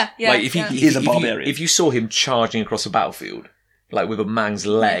period. Yeah, like if he, yeah. if, He is a if barbarian. if you saw him charging across a battlefield, like with a man's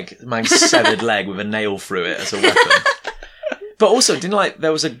severed leg with a nail through it as a weapon. But also, I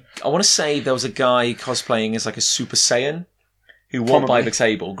want to say there was a guy cosplaying as like a Super Saiyan who walked by Probably. the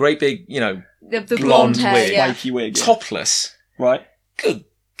table. Great big, The Blonde blonde hair, wig. yeah. Spiky wig. Yeah. topless. Right? Good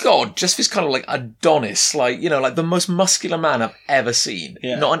God, just this kind of like Adonis, like the most muscular man I've ever seen.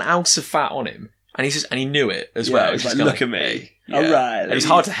 Yeah. Not an ounce of fat on him. And he knew it as Yeah, well. he's Just like, kinda look at me. hey, All right, And it was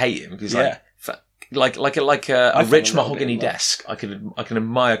hard to hate him because Yeah. like a I fell rich a little mahogany bit in love. desk. I can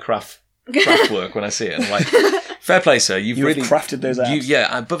admire craft work when I see it. I'm like, fair play, sir. You've You have really crafted those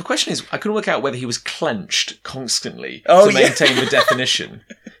abs. But the question is, I couldn't work out whether he was clenched constantly Oh, to yeah. maintain the definition.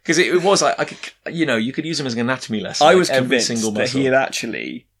 Because it was like, I could, you could use him as an anatomy lesson. I like was every convinced single that muscle. he had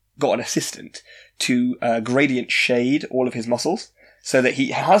actually got an assistant to gradient shade all of his muscles, so that he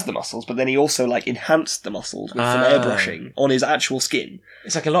has the muscles, but then he also like enhanced the muscles with some airbrushing on his actual skin.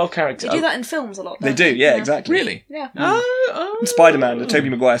 It's like a lot of characters. They do that in films a lot. They don't do, yeah, exactly. Really? Yeah. Spider-Man, the Tobey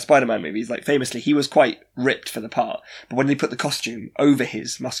Maguire Spider-Man movies, like famously, he was quite ripped for the part, but when they put the costume over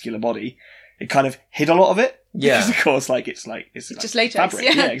his muscular body, it kind of hid a lot of it. Yeah. Because of course, it's like just latex,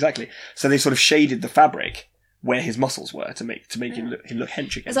 fabric. yeah. Exactly. So they sort of shaded the fabric where his muscles were to make him look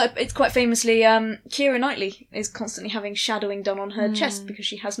hench again. It's quite famously, Keira Knightley is constantly having shadowing done on her chest because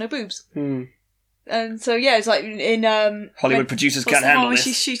she has no boobs. And so, yeah, it's like in... Hollywood producers What's can't the one handle where this.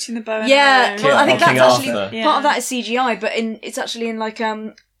 she's shooting the bow and Yeah, arrow? well, I think King that's actually... Arthur. Part of that is CGI, but it's actually in, like,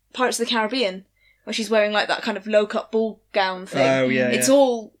 Pirates of the Caribbean, where she's wearing, like, that kind of low-cut ball gown thing. Oh, yeah, It's yeah.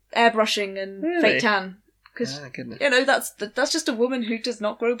 all airbrushing and Really? fake tan. Because, Goodness. that's just a woman who does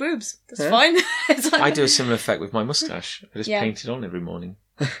not grow boobs. That's fine. It's like, I do a similar effect with my moustache. I just Yeah. paint it on every morning,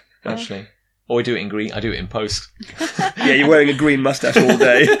 actually. Or I do it in green. I do it in post. Yeah, you're wearing a green mustache all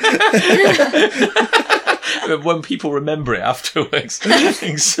day. When people remember it afterwards,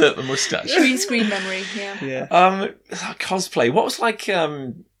 insert the moustache. green screen memory, yeah. Yeah. Cosplay. What was like?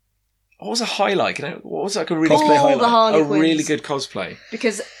 What was a highlight? What was like a really Cosplay All highlight. the Harley a Quinns. really good cosplay?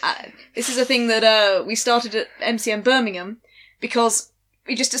 Because this is a thing that we started at MCM Birmingham because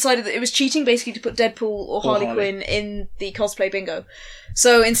we just decided that it was cheating basically to put Deadpool or Harley Harley. Quinn in the cosplay bingo.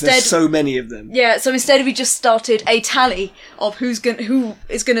 So instead, There's so many of them. so instead we just started a tally of who is going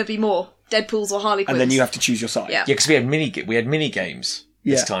to be more Deadpools or Harley Quinns. And then you have to choose your side. Yeah. Yeah, because we had mini games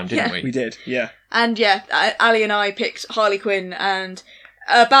this Yeah. time, didn't Yeah. we? We did, yeah. And yeah, Ali and I picked Harley Quinn, and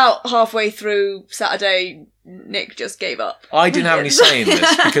about halfway through Saturday, Nick just gave up. I didn't have any say in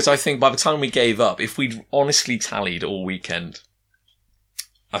this because I think by the time we gave up, if we'd honestly tallied all weekend,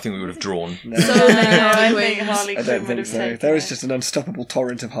 I think we would have drawn. No, So many I Harley think Quinns. Harley I Quinn don't would think have so. taken There is it. just an unstoppable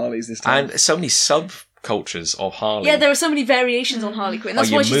torrent of Harleys this time. And so many subcultures of Harley. Yeah, there are so many variations on Harley Quinn. That's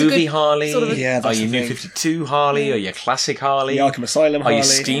are why you she's movie a good Harley? sort of a- Yeah, Are that's you the New thing. 52 Harley? Are you Classic Harley? The Arkham Asylum Are Harley. you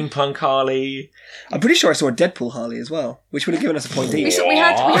Steampunk Harley? I'm pretty sure I saw a Deadpool Harley as well, which would have given us a point each. We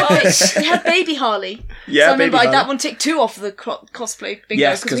had Baby Harley. Yeah, so I remember Baby that Harley. one ticked 2 off the cosplay bingo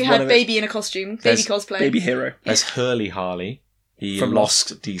Yes, because we 'cause one had of it- Baby in a costume, baby There's cosplay. Baby Hero. There's Hurley Harley. The From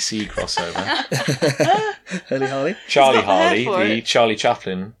Lost DC crossover. Hurley Harley. Charlie got the hair Harley, for the it. Charlie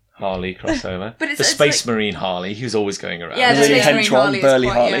Chaplin Harley crossover. But it's- the it's Space like- Marine Harley, who's always going around. Yeah, the Really Space Marine hench one, Harley is burly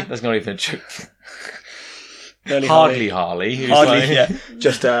quite, Harley. yeah. There's not even a Hurley Hardly Harley, who's Hardly, like, yeah.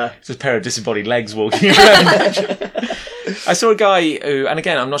 Just, just a pair of disembodied legs walking around. I saw a guy who, and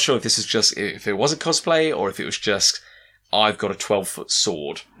again, I'm not sure if this is just, if it was a cosplay or if it was just, I've got a 12-foot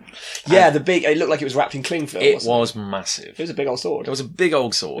sword. yeah, the big, it looked like it was wrapped in cling film. It wasn't was massive. It was a big old sword. It was a big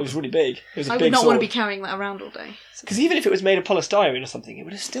old It sword. was really big. It was a I big would not sword. want to be carrying that around all day. Because even if it was made of polystyrene or something, it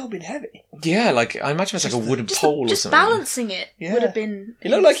would have still been heavy. Yeah, like, I imagine it's like a wooden pole or Just something. balancing it Yeah. would have been. It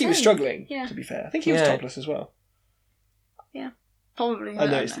looked like he was insane. struggling, Yeah. to be fair. I think he was Yeah. topless as well. Probably. I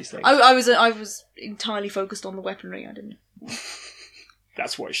don't noticed know. these things. I was entirely focused on the weaponry. I didn't.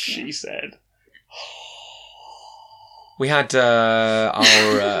 That's what she said. We had our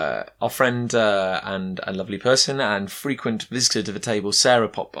friend and a lovely person and frequent visitor to the table, Sarah,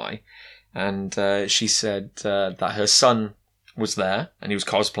 pop by, and she said that her son was there and he was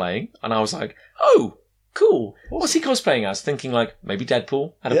cosplaying, and I was like, "Oh, cool! What's he cosplaying as?" Thinking like maybe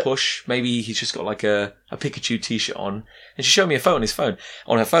Deadpool had a Yep. push, maybe he's just got like a Pikachu t-shirt on, and she showed me a photo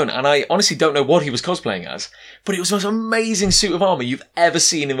on her phone, and I honestly don't know what he was cosplaying as, but it was the most amazing suit of armor you've ever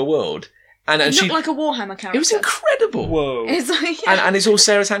seen in the world. And It she looked like a Warhammer character. it was incredible. Whoa. It's like, yeah. And it's all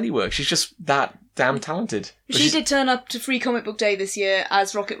Sarah's handiwork. She's just that damn talented. But She she's- did turn up to Free Comic Book Day this year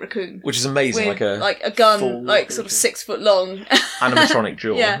as Rocket Raccoon. which is amazing, With like a a gun, full like sort of 6 foot long. animatronic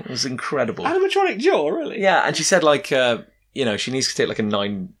jaw. Yeah. It was incredible. Animatronic jaw, really? Yeah, and she said like she needs to take like a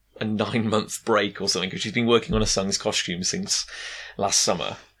 9-month break or something because she's been working on her son's costume since last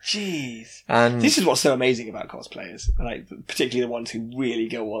summer. Jeez. And This is what's so amazing about cosplayers, like particularly the ones who really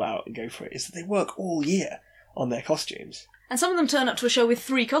go all out and go for it, is that they work all year on their costumes. And some of them turn up to a show with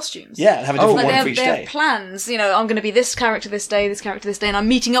 3 costumes. Yeah, and have a different Like one they for have, each they day. have plans. I'm going to be this character this day, and I'm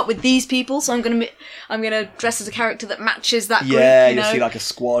meeting up with these people, so I'm going to dress as a character that matches that group. Yeah, you you'll know? see like a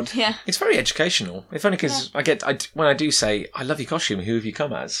squad. Yeah. it's very educational. If only because when I do say I love your costume, who have you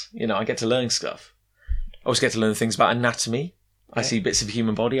come as? I get to learn stuff. I always get to learn things about anatomy. I see bits of the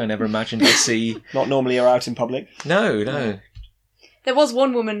human body I never imagined I'd see. Not normally are out in public. No. There was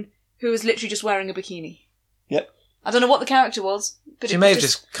one woman who was literally just wearing a bikini. Yep. I don't know what the character was, but She it may was have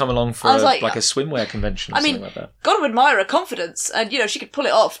just come along for I was a like- swimwear convention or I mean, something like that. got to admire her confidence, and she could pull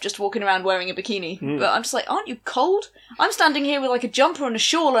it off just walking around wearing a bikini. But I'm just like, aren't you cold? I'm standing here with like a jumper and a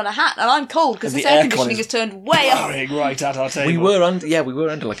shawl and a hat, and I'm cold because And this the air aircon conditioning is has turned way up. Blowing right at our table. We were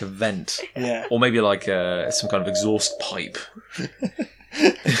under like a vent. Yeah. Or maybe like some kind of exhaust pipe.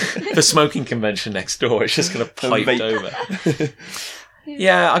 The smoking convention next door. It's just kind of piped vape. over.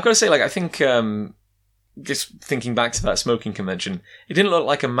 Yeah, I've got to say, I think, just thinking back to that smoking convention, it didn't look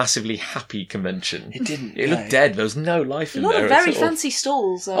like a massively happy convention. It didn't. It looked dead. There was no life A in lot there of at very all. fancy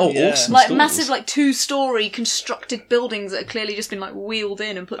stalls. Oh, Yeah. awesome like stalls. massive, 2-story constructed buildings that have clearly just been wheeled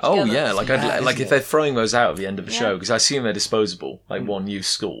in and put Oh together. yeah, mad, if isn't they're throwing those out at the end of the Yeah. show, because I assume they're disposable, one-use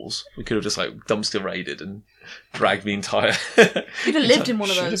stalls. We could have just dumpster raided and dragged the entire. Could have lived in one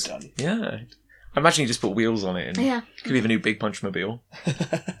of Should have those. done. Yeah, I imagine you just put wheels on it and Yeah. could be the new Big Punch Mobile.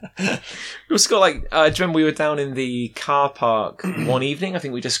 We also got do you remember we were down in the car park one evening? I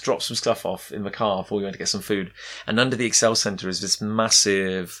think we just dropped some stuff off in the car before we went to get some food, and under the Excel Centre is this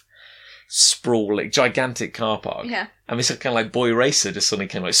massive, sprawling, gigantic car park. Yeah. And this kind of boy racer just suddenly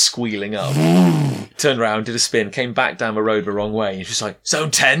came squealing up, turned around, did a spin, came back down the road the wrong way, and she's like,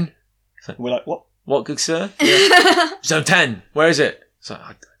 "Zone 10." We're like, what? What, good sir? Yeah. Zone 10. Where is it? So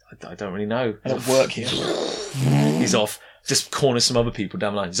I don't really know. I don't work here. He's off. Just corner some other people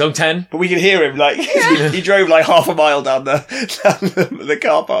down the line. Zone 10. But we could hear him, he drove half a mile down the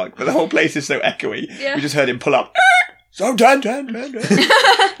car park, but the whole place is so echoey. Yeah. We just heard him pull up. So 10. And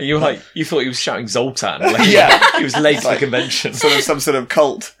you were you thought he was shouting Zoltan. Yeah. He was late to the convention. Some sort of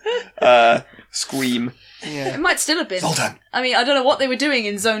cult scream. It might still have been. Zoltan. I mean, I don't know what they were doing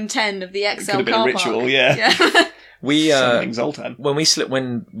in Zone 10 of the Could XL have been a car ritual, park. yeah. We Summoning Zoltan. when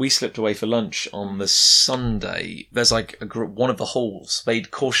we slipped away for lunch on the Sunday, there's one of the halls they'd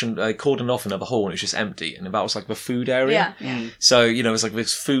cordoned off another hall and it was just empty, and that was the food area. Yeah. So it was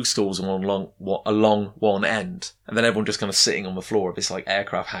this food stalls along one end, and then everyone just kind of sitting on the floor of this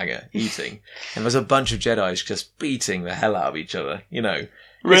aircraft hangar eating, and there's a bunch of Jedis just beating the hell out of each other.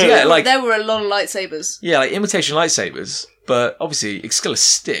 Really? Yeah, There were a lot of lightsabers. yeah, imitation lightsabers, but obviously it's still a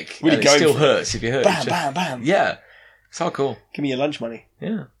stick. Really and it going still for hurts if you hurt. Bam, each bam, other. bam. Yeah, it's hardcore. Give me your lunch money.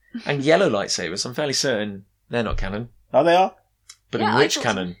 Yeah, and yellow lightsabers. I'm fairly certain they're not canon. Oh, they are? But Yeah, in I which thought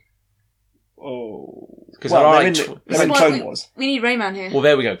canon? Oh. Because Well, there are they're in like Clone This is why Wars. We need Rayman here. well,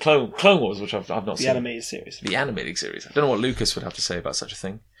 there we go. Clone Wars, which I've not The seen. animated series. The animated series. I don't know what Lucas would have to say about such a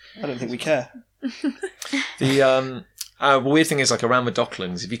thing. I don't think we care. The weird thing is, around the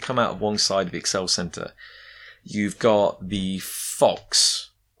Docklands, if you come out of one side of the Excel Centre, you've got the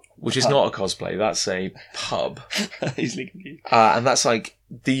Fox, which is not a cosplay. That's a pub, Easily confused. and that's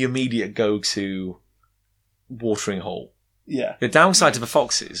the immediate go-to watering hole. Yeah. The downside to the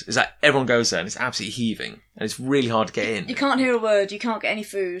Foxes is that everyone goes there and it's absolutely heaving, and it's really hard to get in. You can't hear a word. You can't get any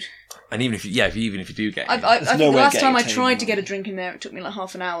food. And even if you do get in, I think no the way last getting time I a table. tried to get a drink in there, it took me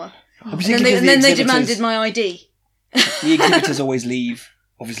half an hour. I'm And thinking then of the they exhibitors- demanded my ID. The exhibitors always leave,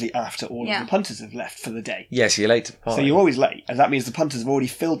 obviously, after all Yeah. of the punters have left for the day. yes, you're late to the party. So you're always late, and that means the punters have already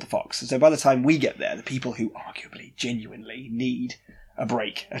filled the Fox. And so by the time we get there, the people who arguably, genuinely need a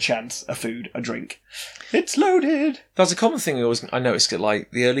break, a chance, a food, a drink, it's loaded. That's a common thing I noticed that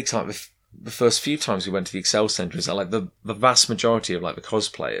the early time, the first few times we went to the Excel Centre, is that the vast majority of the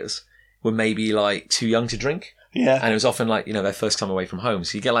cosplayers were maybe too young to drink, Yeah. and it was often their first time away from home.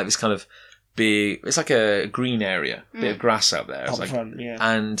 So you get this kind of big, it's like a green area, bit of grass out there. It's Up front, yeah.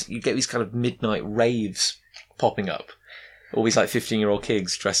 and you get these kind of midnight raves popping up. All these 15-year-old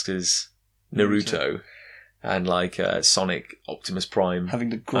kids dressed as Naruto. And Sonic, Optimus Prime, Having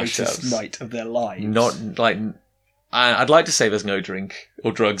the greatest mashups. night of their lives. Not I'd like to say there's no drink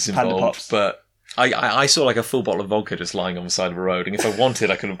or drugs Panda involved, Pops. but I saw like a full bottle of vodka just lying on the side of the road, and if I wanted,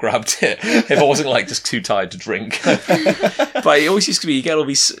 I could have grabbed it if I wasn't like just too tired to drink. But it always used to be, you get all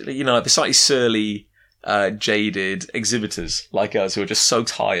these, like the slightly surly, jaded exhibitors like us who are just so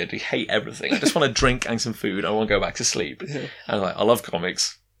tired, who hate everything. I just want to drink and some food. I want to go back to sleep. And I'm like, I love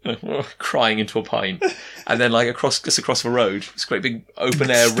comics. Crying into a pint, and then like just across the road, this great big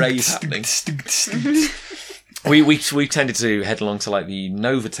open air rave happening. We tended to head along to like the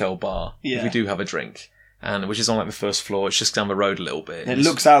Novotel bar if we do have a drink, and which is on like the first floor. It's just down the road a little bit. It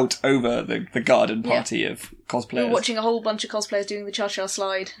looks out over the garden party of cosplayers. We were watching a whole bunch of cosplayers doing the cha-cha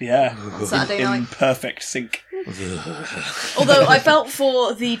slide. Yeah, on Saturday in night. perfect sync. Although I felt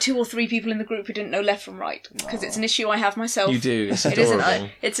for the 2 or 3 people in the group who didn't know left from right, because it's an issue I have myself. You do. It's It adorable.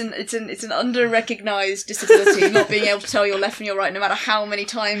 isn't. It's an under-recognised disability, not being able to tell your left from your right, no matter how many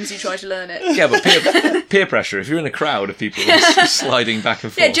times you try to learn it. Yeah, but peer pressure. If you're in a crowd of people sliding back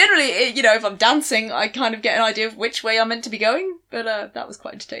and forth. Yeah, generally, if I'm dancing, I kind of get an idea of which way I'm meant to be going, but that was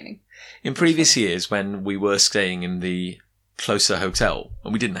quite entertaining. In previous years, when we were staying in the closer hotel,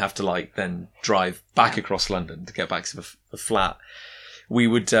 and we didn't have to then drive back across London to get back to the flat,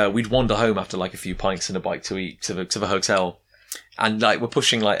 we'd wander home after a few pints and a bite to eat to the hotel, and we're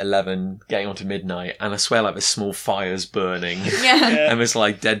pushing 11, getting on to midnight, and I swear there's small fires burning, and there's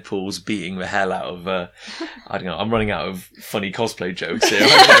Deadpool's beating the hell out of I don't know, I'm running out of funny cosplay jokes here.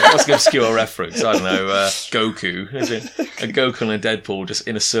 What's an obscure reference? I don't know, Goku. Is it a Goku and a Deadpool just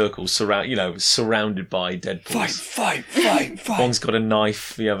in a circle surrounded by Deadpools? Fight. One's got a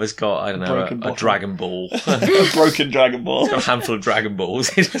knife, the other's got, I don't know, a Dragon Ball. A broken Dragon Ball. He's got a handful of Dragon Balls.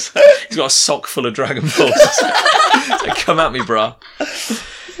 He's got a sock full of Dragon Balls. Come at me, bruh.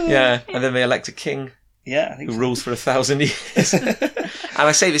 Yeah, and then they elect a king who rules for 1,000 years. And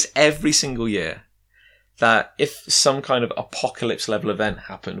I say this every single year, that if some kind of apocalypse level event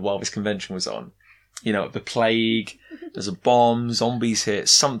happened while this convention was on, the plague, there's a bomb, zombies hit,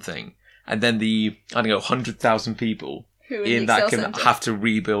 something, and then 100,000 people in that can have to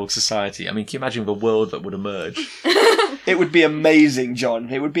rebuild society. I mean, can you imagine the world that would emerge? It would be amazing, John.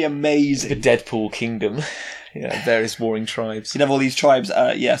 It would be amazing. The Deadpool kingdom. Yeah, various warring tribes. You'd have all these tribes,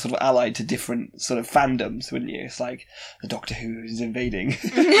 sort of allied to different sort of fandoms, wouldn't you? It's like the Doctor Who is invading.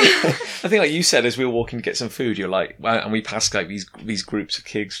 I think, like you said, as we were walking to get some food, you're like, and we passed these groups of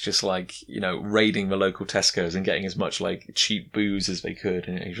kids just raiding the local Tesco's and getting as much cheap booze as they could,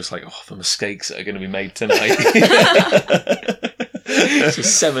 and you're just like, oh, the mistakes that are going to be made tonight. It's a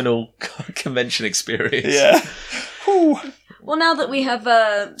seminal convention experience. Yeah. Whew. Well, now that we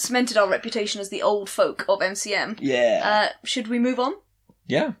have cemented our reputation as the old folk of MCM, should we move on?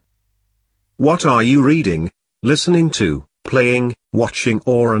 Yeah. What are you reading, listening to, playing, watching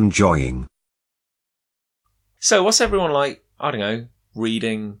or enjoying? So what's everyone like, I don't know,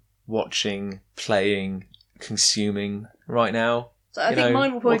 reading, watching, playing, consuming right now? So I think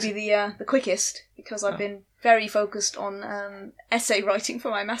mine will probably be the quickest, because I've been very focused on essay writing for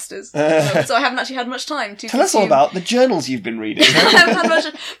my masters, so I haven't actually had much time to Tell us all about the journals you've been reading. I haven't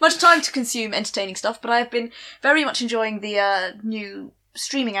had much time to consume entertaining stuff, but I've been very much enjoying the new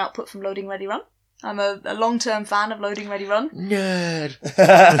streaming output from Loading Ready Run. I'm a long-term fan of Loading Ready Run. Nerd.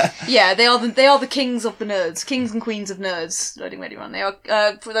 Yeah, they are the kings of the nerds, kings and queens of nerds. Loading Ready Run. They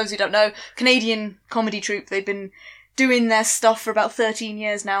are, for those who don't know, Canadian comedy troupe. They've been doing their stuff for about 13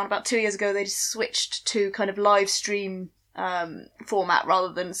 years now, and about 2 years ago they switched to kind of live stream format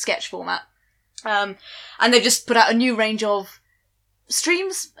rather than sketch format. And they've just put out a new range of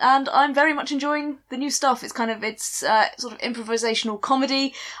streams, and I'm very much enjoying the new stuff. It's sort of improvisational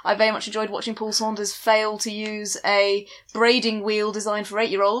comedy. I very much enjoyed watching Paul Saunders fail to use a braiding wheel designed for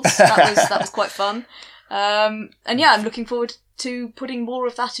 8-year-olds. That was quite fun. And yeah, I'm looking forward to putting more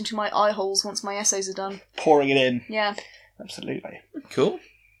of that into my eye holes once my essays are done. Pouring it in. Yeah. Absolutely. Cool.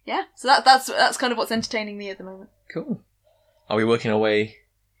 Yeah, so that's kind of what's entertaining me at the moment. Cool. Are we working our way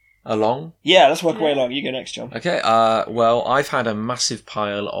along? Yeah, let's work our way along. You go next, John. Okay, well, I've had a massive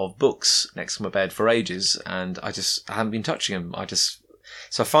pile of books next to my bed for ages, and I haven't been touching them.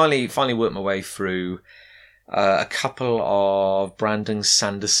 So I finally worked my way through a couple of Brandon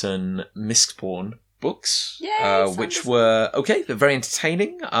Sanderson Mistborn books, which were okay. They're very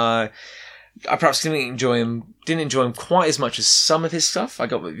entertaining. I perhaps didn't enjoy them quite as much as some of his stuff. I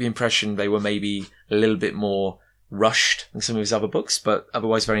got the impression they were maybe a little bit more rushed than some of his other books, but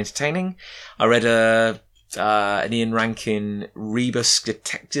otherwise very entertaining. I read an Ian Rankin Rebus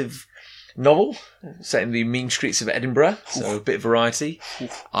detective novel set in the mean streets of Edinburgh, so a bit of variety.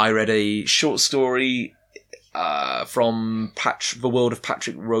 I read a short story from the world of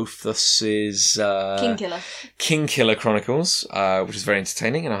Patrick Rothfuss's Kingkiller Chronicles, which is very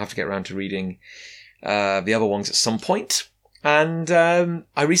entertaining, and I'll have to get around to reading the other ones at some point. And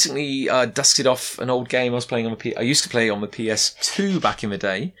I recently dusted off an old game I was playing on I used to play on the PS2 back in the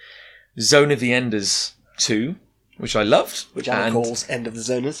day, Zone of the Enders 2, which I loved. Which Alan calls End of the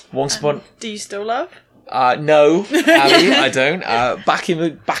Zoners. Once upon... Do you still love? No, Ali, I don't. Back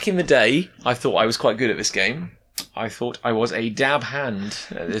in the day, I thought I was quite good at this game. I thought I was a dab hand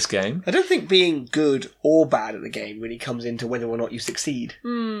at this game. I don't think being good or bad at the game really comes into whether or not you succeed.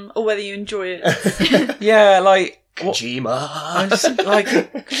 Or whether you enjoy it. Yeah, like... Kojima. I'm just, like...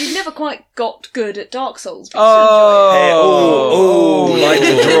 because you've never quite got good at Dark Souls. But Oh, lines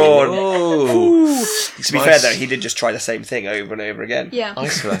are drawn. Oh. To be fair, though, he did just try the same thing over and over again. yeah.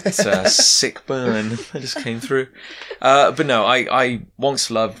 Nice for that sick burn that just came through. But no, I once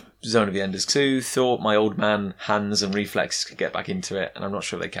loved Zone of the Enders 2, thought my old man hands and reflexes could get back into it, and I'm not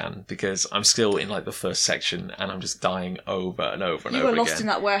sure they can, because I'm still in like the first section and I'm just dying over and over and You over were lost again. in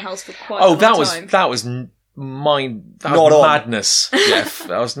that warehouse for quite a long time. That was madness, Jeff.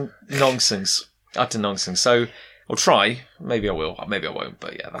 That was nonsense, utter nonsense. So I'll try. Maybe I will. Maybe I won't.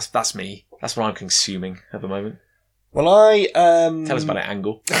 But yeah, that's me. That's what I'm consuming at the moment. Well, Tell us about it,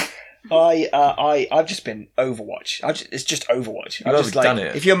 Angle. I've just been Overwatch. It's just Overwatch. I've just done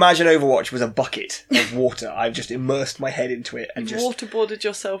it. If you imagine Overwatch was a bucket of water, I've just immersed my head into it and You've just waterboarded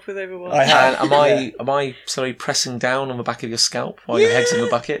yourself with Overwatch. I have. And am I slowly pressing down on the back of your scalp while your head's in the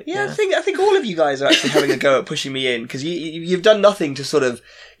bucket? Yeah, I think all of you guys are actually having a go at pushing me in, because you've done nothing to sort of,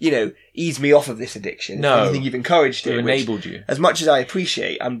 ease me off of this addiction. No. If anything, you've encouraged it. We've enabled you. As much as I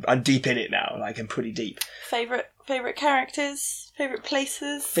appreciate, I'm deep in it now. Like, I'm pretty deep. Favourite characters? Favourite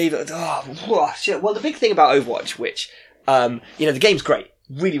places? Shit. Well, the big thing about Overwatch, which, the game's great.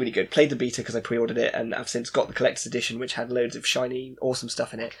 Really, really good. Played the beta because I pre-ordered it, and I've since got the collector's edition, which had loads of shiny, awesome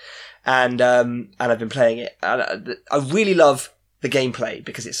stuff in it. And I've been playing it. And I really love the gameplay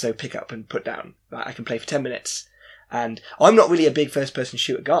because it's so pick up and put down. Like, I can play for 10 minutes. And I'm not really a big first-person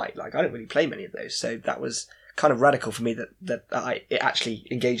shooter guy. Like, I don't really play many of those. So that was kind of radical for me that it actually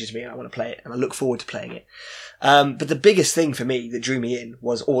engages me and I want to play it. And I look forward to playing it. But the biggest thing for me that drew me in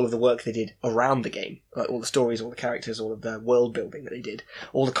was all of the work they did around the game. Like all the stories, all the characters, all of the world building that they did.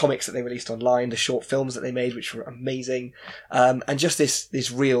 All the comics that they released online, the short films that they made, which were amazing. And just this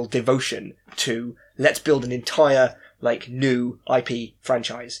real devotion to, let's build an entire, new IP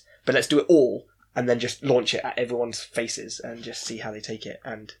franchise. But let's do it all. And then just launch it at everyone's faces and just see how they take it.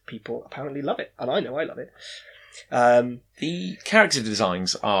 And people apparently love it. And I know I love it. The character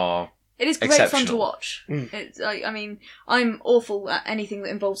designs are... It is great fun to watch. It's I'm awful at anything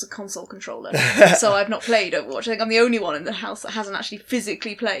that involves a console controller, so I've not played Overwatch. I think I'm the only one in the house that hasn't actually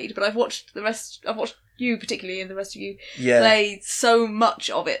physically played, but I've watched the rest. I've watched you particularly, and the rest of you play so much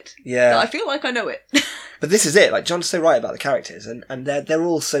of it that I feel like I know it. But this is it. Like, John's so right about the characters, and they're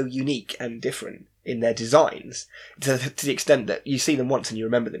all so unique and different in their designs to the extent that you see them once and you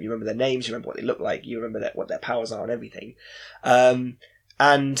remember them. You remember their names, you remember what they look like, you remember what their powers are and everything.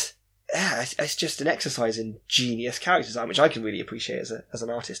 Yeah, it's just an exercise in genius character design, which I can really appreciate as an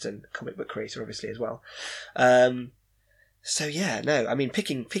artist and comic book creator, obviously, as well.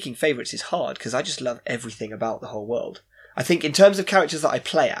 Picking favourites is hard because I just love everything about the whole world. I think in terms of characters that I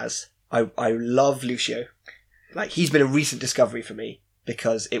play as, I love Lucio. Like, he's been a recent discovery for me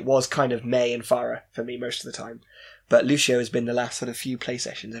because it was kind of May and Farah for me most of the time. But Lucio has been the last sort of few play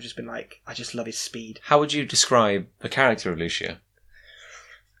sessions. I've just been like, I just love his speed. How would you describe the character of Lucio?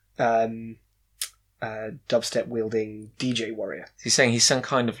 Dubstep wielding DJ warrior. He's saying he's some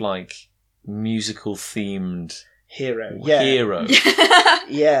kind of musical themed hero. Hero.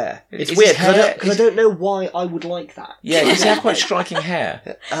 Yeah. It's Is weird his hair- because I don't know why I would like that. Yeah, does he have quite striking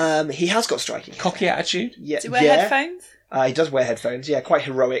hair? He has got striking hair. Cocky attitude? Yeah. Does he wear headphones? He does wear headphones. Yeah, quite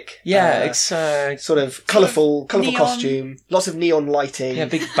heroic. Yeah, it's sort of colourful neon. costume. Lots of neon lighting. yeah,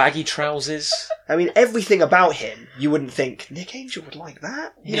 big baggy trousers. I mean, everything about him, you wouldn't think Nick Angel would like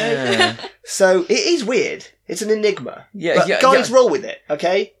that. You know? Yeah. So it is weird. It's an enigma. Yeah, but yeah, guys, yeah. roll with it,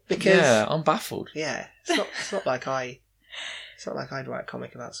 okay? Because Yeah, I'm baffled. it's not like I'd write a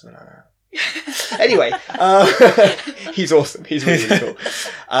comic about something like that. Anyway, he's awesome. He's really, really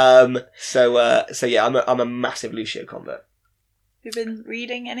cool. So yeah, I'm a massive Lucio convert. Have you been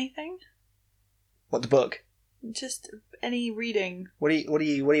reading anything? What, the book? Just any reading. What are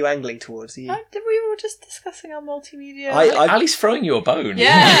you angling towards? Are you... We were just discussing our multimedia. Ali's throwing you a bone.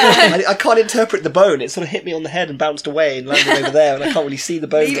 Yeah. I can't interpret the bone. It sort of hit me on the head and bounced away and landed over there, and I can't really see the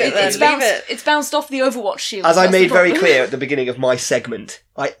bone. It's bounced off the Overwatch shield. As I made very clear at the beginning of my segment,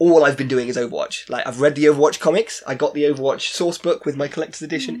 all I've been doing is Overwatch. Like, I've read the Overwatch comics, I got the Overwatch source book with my collector's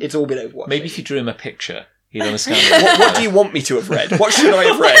edition, it's all been Overwatch. Maybe if you drew him a picture, he'd understand. What do you want me to have read? What should I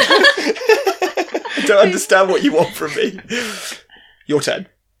have read? I don't understand what you want from me. Your turn.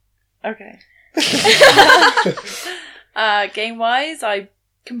 Okay. Game-wise, I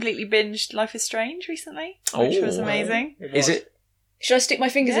completely binged Life is Strange recently, which was amazing. Is it? Should I stick my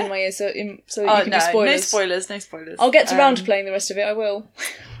fingers in my ears so you can be spoilers? No spoilers. I'll get around to playing the rest of it, I will.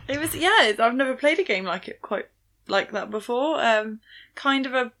 It was, I've never played a game quite like that before. Kind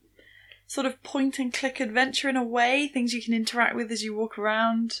of a sort of point and click adventure in a way, things you can interact with as you walk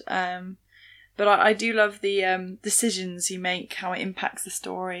around. But I do love the decisions you make, how it impacts the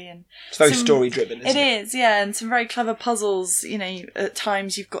story, and it's very story driven. Isn't it? It is, yeah, and some very clever puzzles. You know, at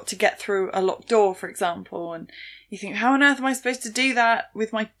times you've got to get through a locked door, for example, and you think, how on earth am I supposed to do that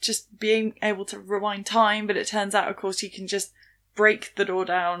with my just being able to rewind time? But it turns out, of course, you can just break the door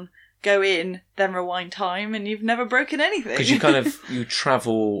down, go in, then rewind time, and you've never broken anything. Because you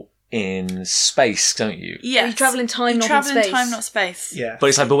travel in space, don't you? Yes. You travel in time, not in space. Travel in time, not space. Yeah. But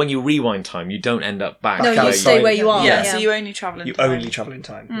it's like, but when you rewind time, you don't end up back. No, you stay where you are. Yeah, so you only travel in time. You only travel in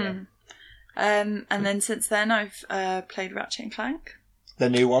time, And then since then, I've played Ratchet and Clank. The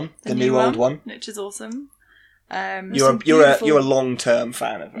new one. The new old one. Which is awesome. You're a long-term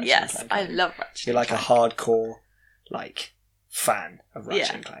fan of Ratchet and Clank. Yes, I love Ratchet You're like a hardcore, fan of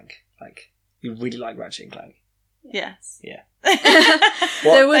Ratchet and Clank. Like, you really like Ratchet and Clank. Yes. Yeah.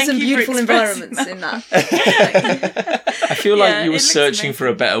 There were some beautiful environments in that. I feel like you were searching for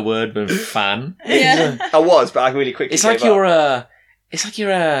a better word than fan. Yeah. I was, but I really quickly It's like you're a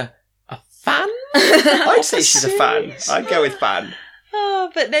fan? I'd say she's a fan. I'd go with fan.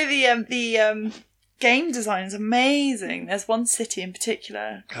 Oh, but no, the game design is amazing. There's one city in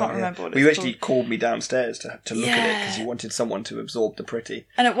particular. I can't remember what it's You called. actually called me downstairs to look at it because you wanted someone to absorb the pretty.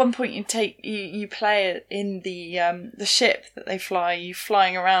 And at one point you play it in the ship that they fly. You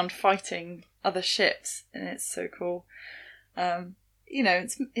flying around fighting other ships, and it's so cool.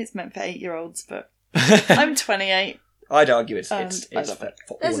 It's meant for 8-year-olds, but I'm 28. I'd argue it's I love for it.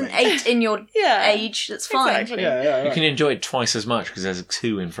 all There's an ages. 8 in your age, that's fine. Exactly. Yeah. You can enjoy it twice as much because there's a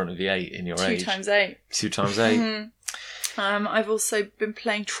 2 in front of the 8 in your 2 age. times 8. 2 times 8. Mm-hmm. I've also been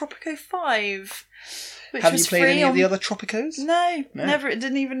playing Tropico 5. Which Have was you played free any on... of the other Tropicos? No, never. It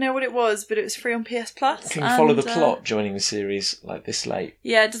didn't even know what it was, but it was free on PS Plus. Can you follow the plot joining the series like this late?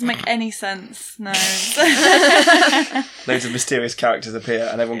 Yeah, it doesn't make any sense. No. Loads of mysterious characters appear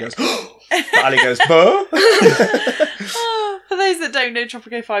and everyone goes, Ali goes, "Buh?" For those that don't know,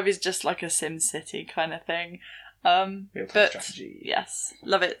 Tropico 5 is just like a Sim City kind of thing. Real-time strategy. Yes,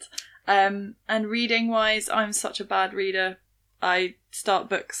 love it. And reading wise, I'm such a bad reader. I start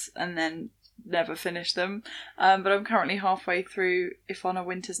books and then never finish them. But I'm currently halfway through If on a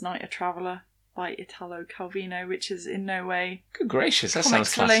Winter's Night a Traveller by Italo Calvino, which is in no way Good gracious, that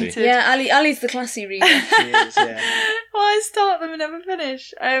sounds comics classy. related. Yeah, Ali's the classy reader. She is, yeah. Well, I start them and never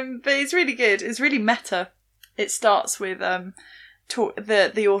finish. But it's really good. It's really meta. It starts with the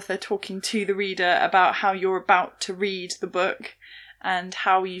author talking to the reader about how you're about to read the book and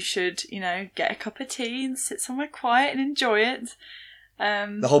how you should, get a cup of tea and sit somewhere quiet and enjoy it.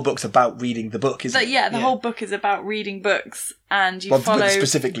 The whole book's about reading the book, isn't it? Yeah, the whole book is about reading books, and you Well, follow...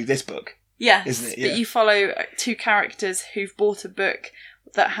 specifically this book. Yes, isn't it? Yeah. but you follow 2 characters who've bought a book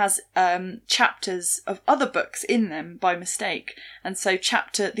that has chapters of other books in them by mistake. And so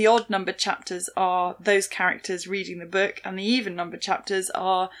the odd-numbered chapters are those characters reading the book, and the even-numbered chapters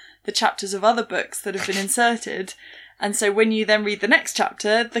are the chapters of other books that have been inserted. And so when you then read the next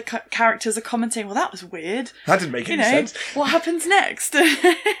chapter, the characters are commenting, well, that was weird. That didn't make any sense. What happens next?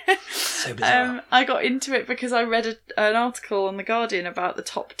 So bizarre. I got into it because I read an article on The Guardian about the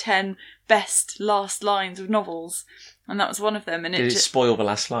top 10 best last lines of novels. And that was one of them. And Did it spoil the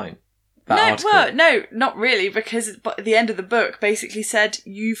last line? Article? Well, no, not really, because at the end of the book basically said,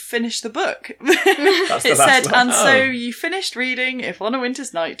 you finished the book. It said, and so you finished reading If on a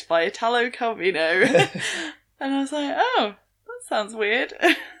Winter's Night by Italo Calvino. And I was like, oh, that sounds weird.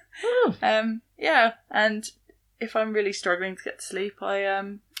 Yeah, and if I'm really struggling to get to sleep,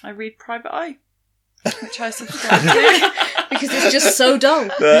 I read Private Eye. which I subscribe to. Because it's just so dull.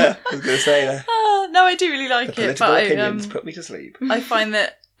 I was going to say that. No, I do really like The it, political but opinions put me to sleep. I find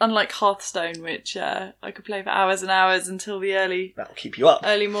that, unlike Hearthstone, which I could play for hours and hours until the That'll keep you up.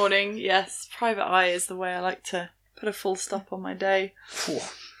 early morning, yes, Private Eye is the way I like to put a full stop on my day. Phew.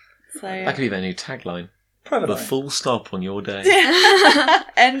 So That could be their new tagline. Private The Eye. full stop on your day.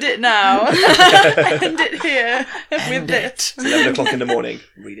 end it now. End it here with this. 11 o'clock in the morning.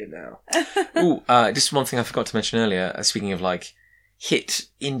 Read it now. Ooh, just one thing I forgot to mention earlier. Speaking of like hit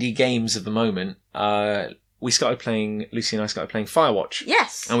indie games of the moment, Lucy and I started playing Firewatch.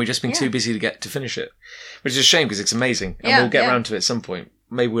 Yes. And we've just been too busy to finish it. Which is a shame because it's amazing. And Yeah, we'll get yeah. around to it at some point.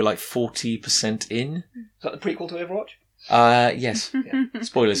 Maybe we're like 40% in. Is that the prequel to Overwatch? Yes.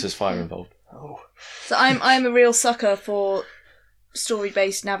 Spoilers, there's fire involved. Oh. So I'm a real sucker for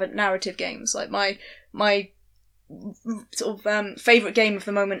story-based narrative games. Like my sort of favourite game of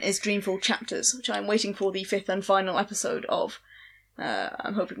the moment is Dreamfall Chapters, which I'm waiting for the 5th and final episode of.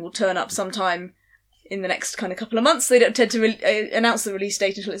 I'm hoping will turn up sometime in the next kind of couple of months. They don't tend to announce the release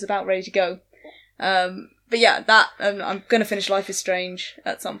date until it's about ready to go. But yeah, that I'm going to finish Life is Strange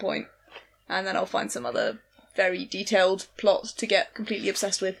at some point, and then I'll find some other very detailed plot to get completely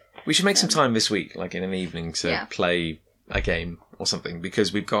obsessed with. We should make some time this week, like in an evening, to Yeah. play a game or something,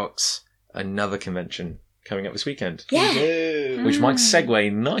 because we've got another convention coming up this weekend, Yeah. Ew. which might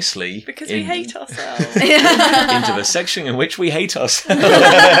segue nicely Because we hate ourselves. into the section in which we hate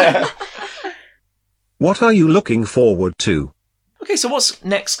ourselves. What are you looking forward to? Okay, so what's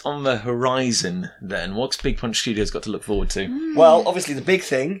next on the horizon then? What's Big Punch Studios got to look forward to? Well, obviously the big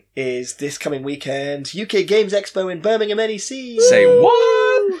thing is this coming weekend, UK Games Expo in Birmingham, NEC. Say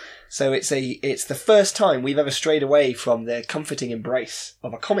what? So it's the first time we've ever strayed away from the comforting embrace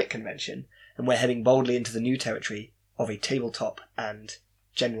of a comic convention, and we're heading boldly into the new territory of a tabletop and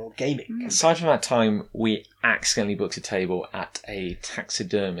general gaming. Aside from that time, we accidentally booked a table at a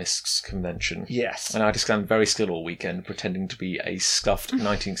taxidermist's convention. Yes. And I had to stand very still all weekend, pretending to be a stuffed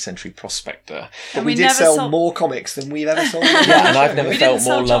 19th century prospector. But we we did never sell sold- more comics than we've ever sold. Yeah, and I've never We felt didn't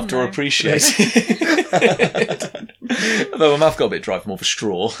more sell John, loved or though. appreciated. Although my mouth got a bit dry from all the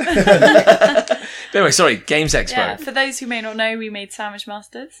straw. But anyway, sorry, Games Expo. Yeah, for those who may not know, we made Sandwich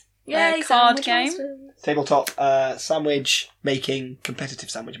Masters. Yay, Card Sandwich game. Masters. Tabletop sandwich making, competitive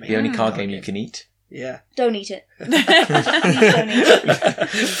sandwich making. The only card game you can eat. Yeah. Don't eat it. Oh,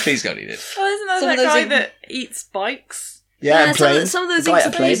 Please don't eat it. isn't that Some that of those guy in- that eats bikes? Yeah, and some of- planes. some of those Guy at a inks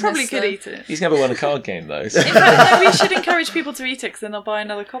are plane. You Business, probably could though. eat it. He's never won a card game though. So. In fact, no, we should encourage people to eat it because then they'll buy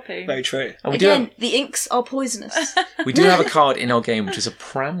another copy. Very true. And we do Again, the inks are poisonous. have a card in our game which is a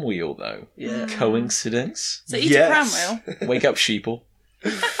pram wheel though. Yeah. Coincidence? So eat Yes. a pram wheel. Wake up, sheeple.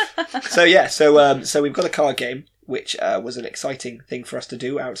 So we've got a card game, which was an exciting thing for us to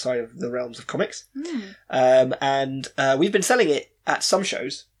do outside of the realms of comics. And we've been selling it at some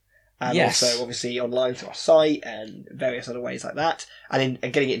shows. And Yes. also, obviously, online through our site and various other ways like that. And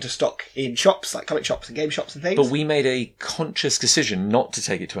getting it into stock in shops, like comic shops and game shops and things. But we made a conscious decision not to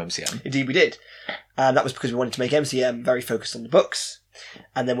take it to MCM. Indeed, we did. And that was because we wanted to make MCM very focused on the books.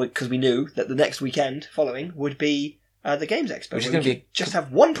 And then because we knew that the next weekend following would be the Games Expo. Which is where gonna we be could just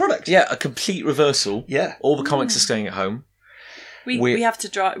have one product. Yeah, a complete reversal. Yeah. All the comics are staying at home. We have to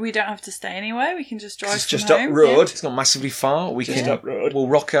drive. We don't have to stay anywhere. We can just drive It's from just home. up road. It's not massively far. We Just can up road. We'll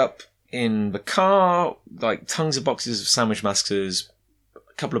rock up in the car, like tons of boxes of Sandwich Masters,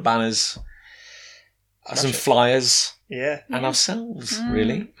 a couple of banners, some flyers, Yeah. and ourselves,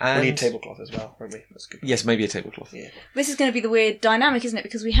 really. And We need tablecloth as well, won't we? That's good. yes, maybe a tablecloth. Yeah. This is going to be the weird dynamic, isn't it?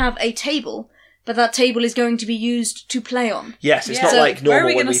 Because we have a table, but that table is going to be used to play on. Yes, it's Yeah. not So like normal where are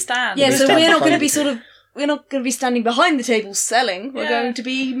we when going to stand? Yeah, We so stand we're not going to behind be it. we're not going to be standing behind the table selling. We're Yeah. going to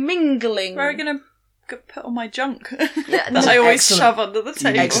be mingling. Where are we going to put all my junk? Yeah, that I always excellent- shove under the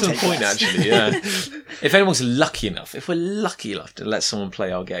table. Excellent Take point, that. actually. Yeah. If anyone's lucky enough, if we're lucky enough to let someone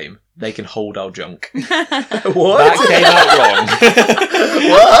play our game, they can hold our junk. What? That came out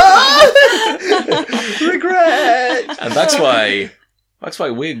wrong. Regret! And that's why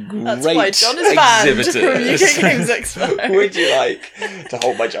we're great That's why John is banned from exhibitors. UK Games Expo. Would you like to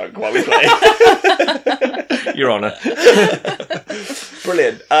hold my junk while we play? Your Honour.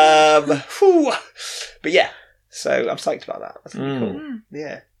 Brilliant. Whew. But yeah, so I'm psyched about that. That's really cool.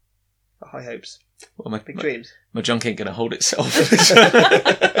 Yeah. Got high hopes. Well, Big dreams. my junk ain't going to hold itself.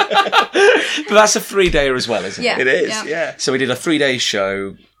 But that's a 3-dayer as well, isn't it? Yeah. It is, Yeah. yeah. So we did a 3-day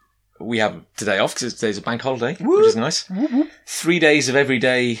show. We have today off because today's a bank holiday, which is nice. 3 days of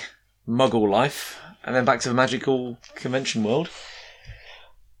everyday Muggle life, and then back to the magical convention world.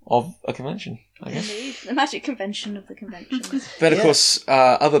 of a convention, I guess. Indeed. The magic convention of the conventions. But of course,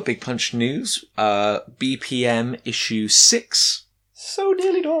 other Big Punch news, BPM issue 6 So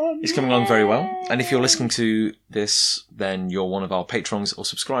nearly done. is coming along very well. And if you're listening to this, then you're one of our patrons or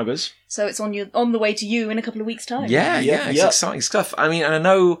subscribers. So it's on the way to you in a couple of weeks' time. Yeah, it's exciting stuff. I mean, and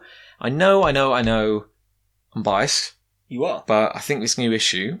I know, I'm biased, You are. but I think this new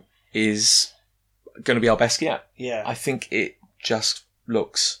issue is going to be our best yet. Yeah. I think it just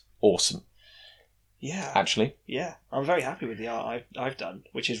looks awesome, Yeah. actually. Yeah. I'm very happy with the art I've done,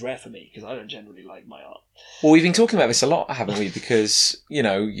 which is rare for me because I don't generally like my art. Well, we've been talking about this a lot, haven't we? Because,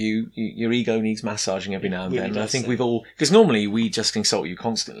 your ego needs massaging every now and Really then. And I does, think so. we've all... Because normally we just insult you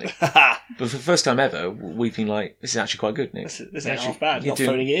constantly. But for the first time ever, we've been like, this is actually quite good, Nick. This ain't half bad. you're Not doing-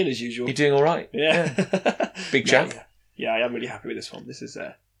 phoning in as usual. You're doing all right. Yeah. Big No, champ. Yeah, I am really happy with this one. This is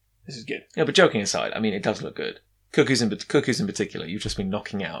good. Yeah, but joking aside, I mean, it does look good. Cookies in particular, you've just been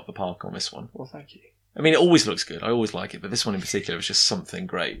knocking it out of the park on this one. Well, thank you. I mean, it always looks good. I always like it, but this one in particular was just something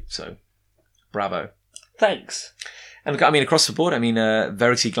great. So, bravo. Thanks. And I mean, across the board, I mean,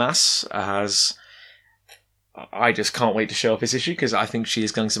 Verity Glass has... I just can't wait to show up this issue because I think she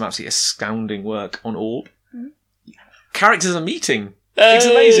is going some absolutely astounding work on Orb. Characters are meeting. It's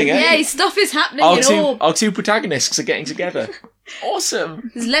amazing, eh? Yay, stuff is happening Our in Orb. our two protagonists are getting together.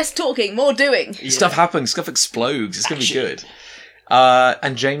 Awesome. There's less talking, more doing. Stuff happens, stuff explodes. It's going to be good.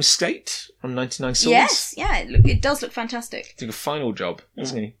 And James State from 99 Swords. Yes, yeah, it does look fantastic. Did a final job,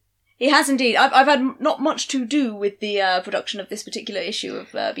 doesn't he? He has indeed. I've had not much to do with the production of this particular issue of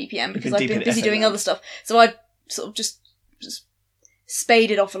BPM because been I've deep been in busy doing FML. other stuff. So I've sort of just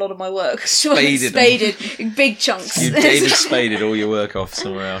spaded off a lot of my work. Spaded. Spaded in big chunks. You David Spaded all your work off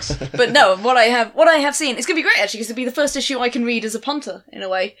somewhere else. But no, what I have seen, it's going to be great actually because it'll be the first issue I can read as a punter in a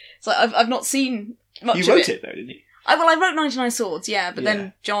way. It's like I've not seen much You of wrote it though, didn't you? I wrote 99 Swords, yeah, but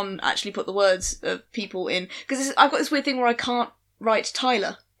then John actually put the words of people in because I've got this weird thing where I can't write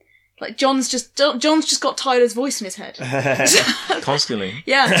Tyler. Like John's just got Tyler's voice in his head. Constantly.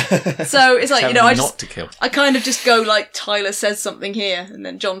 Yeah. So it's like, Tell I me not to kill. I kind of just go like Tyler says something here and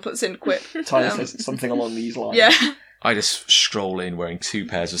then John puts in quip. Tyler says something along these lines. Yeah. I just stroll in wearing 2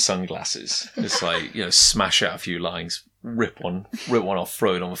 pairs of sunglasses. Just like, smash out a few lines, rip one off,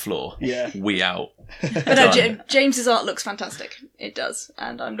 throw it on the floor. Yeah. We out. But no, Done. James's art looks fantastic. It does.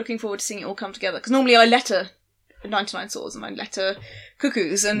 And I'm looking forward to seeing it all come together. Because normally I letter 99 Swords and I letter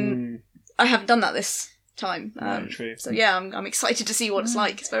Cuckoos and I haven't done that this time. True. So yeah, I'm excited to see what it's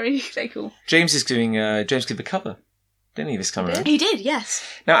like. It's very, very cool. James is doing, James did the cover, didn't he, this time around? He did, yes.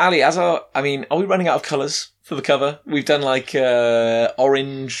 Now, Ali, are we running out of colours for the cover? We've done like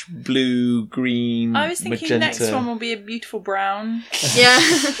orange, blue, green, I was thinking magenta. next one will be a beautiful brown. Yeah.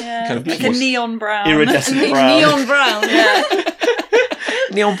 Yeah, Kind of like a beautiful. neon brown. Iridescent brown. Neon brown. Yeah.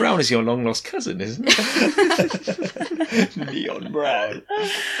 Neon brown is your long lost cousin, isn't it? Neon brown.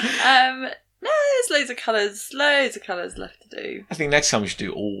 No, there's loads of colours left to do. I think next time we should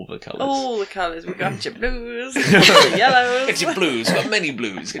do all the colours. All the colours. We've got your blues, your yellows. Get your blues, got many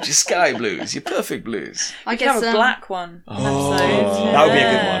blues. Get your sky blues, your perfect blues. I We could have guess a black one. Oh. episode. That would be a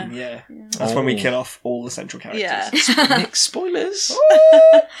Yeah. good one, yeah. That's when we Oh. kill off all the central characters. Yeah. Nick, spoilers.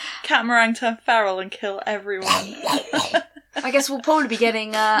 Catamaran turn feral and kill everyone. I guess we'll probably be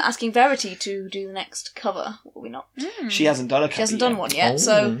getting asking Verity to do the next cover, will we not? She hasn't done a cover She hasn't yet. done one yet, Oh.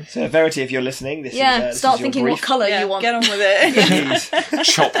 so So, Verity, if you're listening, this yeah, is start your thinking brief. what colour Yeah, you want. get on with it. Please.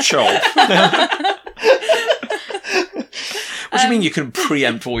 Chop, chop. What do you mean you can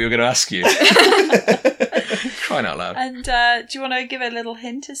preempt what you're going to ask you? Crying out loud. And do you want to give a little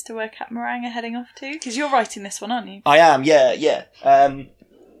hint as to where Catamaran are heading off to? Because you're writing this one, aren't you? I am, yeah. I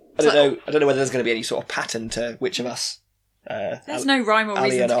don't know whether there's going to be any sort of pattern to which of us There's no rhyme or Ali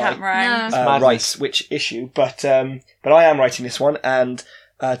reason and to I. Catamaran. No. writes which issue, but I am writing this one, and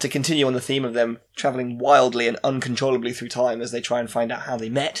to continue on the theme of them travelling wildly and uncontrollably through time as they try and find out how they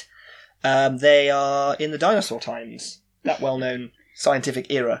met, they are in the dinosaur times, that well-known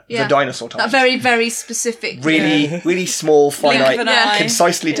scientific era, Yeah. the dinosaur times. That very, very specific. really small, finite, of an eye.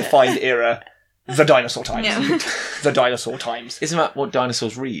 concisely defined era, the dinosaur times. Yeah. The dinosaur times. Isn't that what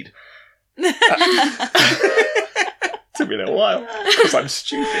dinosaurs read? Took me a little while, because I'm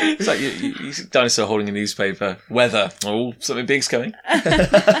stupid. It's like you see a dinosaur holding a newspaper. Weather. Oh, something big's coming.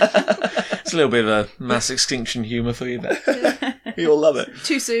 It's a little bit of a mass extinction humour for you there. You'll love it.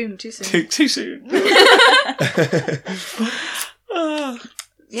 Too soon. Too soon.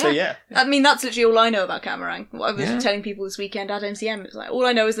 So yeah. I mean, that's literally all I know about Catamaran. What I was Yeah. telling people this weekend at MCM, it's like, all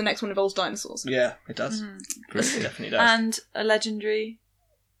I know is the next one involves dinosaurs. Yeah, it does. It definitely does. And a legendary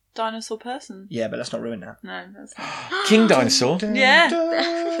dinosaur person. Yeah, but let's not ruin that. No, that's not. King Dinosaur. Yeah.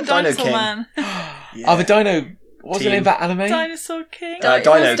 Dinosaur King. Man. Oh, the Dino. What's the Team. name of that anime? Dinosaur King. It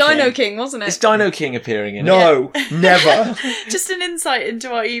Dino was Dino King. King, wasn't it? It's Dino King appearing in it. No, never. Just an insight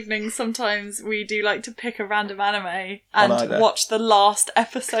into our evenings. Sometimes we do like to pick a random anime and either. watch the last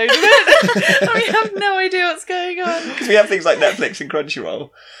episode of it. And we have no idea what's going on. Because we have things like Netflix and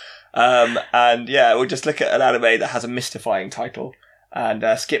Crunchyroll. And yeah, we'll just look at an anime that has a mystifying title and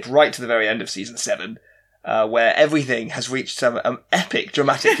skip right to the very end of season 7. Where everything has reached some epic,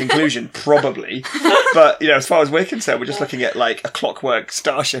 dramatic conclusion, probably. But, as far as we're concerned, we're just looking at, like, a clockwork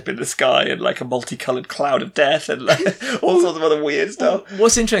starship in the sky and, like, a multicoloured cloud of death and, like, all sorts of other weird stuff.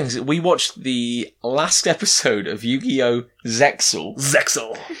 What's interesting is we watched the last episode of Yu-Gi-Oh!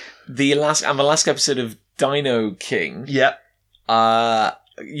 Zexal. The last episode of Dino King. Yeah.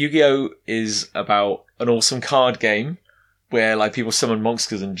 Yu-Gi-Oh! Is about an awesome card game where, like, people summon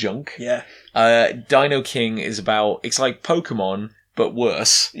monsters and junk. Yeah. Dino King is about, it's like Pokemon, but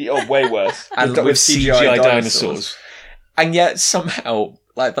worse. Oh, way worse. And with CGI dinosaurs. And yet, somehow,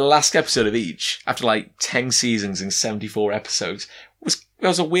 like, the last episode of each, after, like, 10 seasons and 74 episodes, there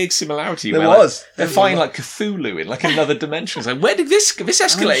was a weird similarity. There where, was. Like, they're fighting, like, Cthulhu in, like, another dimension. It's like, where did this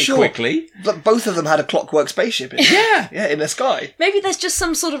escalate sure. quickly? But both of them had a clockwork spaceship in it. Yeah, in the sky. Maybe there's just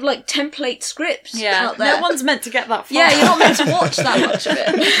some sort of like template script out there. No one's meant to get that far. Yeah, you're not meant to watch that much of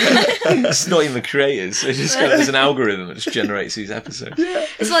it. It's not even the creators. It's just there's an algorithm that just generates these episodes. Yeah.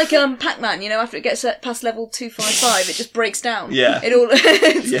 It's like Pac-Man, after it gets past level 255, it just breaks down. Yeah. It all.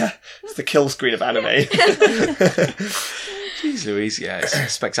 Yeah. It's the kill screen of anime. Jeez Louise, yeah,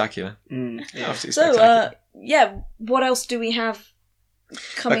 it's spectacular. Absolutely So, spectacular. what else do we have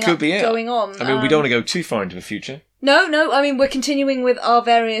coming That could up, be it. going on? I mean, we don't want to go too far into the future. No, I mean, we're continuing with our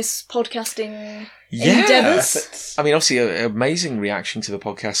various podcasting endeavours. I mean, obviously, an amazing reaction to the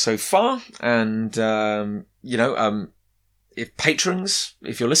podcast so far. And, if patrons,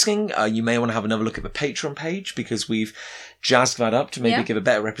 if you're listening, you may want to have another look at the Patreon page because we've jazzed that up to maybe give a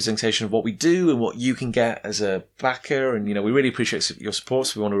better representation of what we do and what you can get as a backer. And, we really appreciate your support,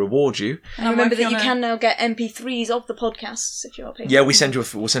 so we want to reward you. And remember that you can now get MP3s of the podcasts if you're a patron. Yeah, we'll send you a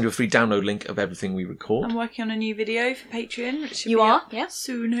free download link of everything we record. I'm working on a new video for Patreon, which should You be are? up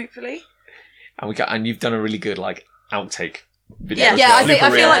soon, hopefully. And you've done a really good, outtake video. Yeah, as well.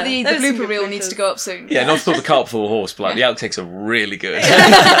 I feel like the Those are blooper good reel bloopers. needs to go up soon. Yeah, not to put the cart before the horse, but the outtakes are really good.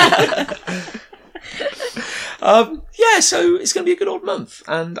 So it's going to be a good old month.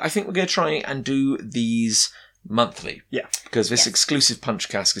 And I think we're going to try and do these monthly. Yeah. Because this exclusive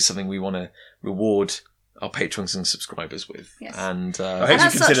Punchcast is something we want to reward our patrons and subscribers with. Yes. And I hope And you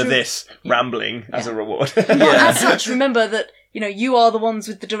as consider such, this rambling as a reward. As such, remember that, you are the ones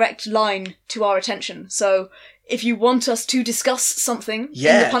with the direct line to our attention. So if you want us to discuss something in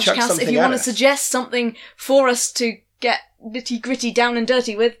the chuck Punchcast, something if you at want to us. suggest something for us to get nitty-gritty down and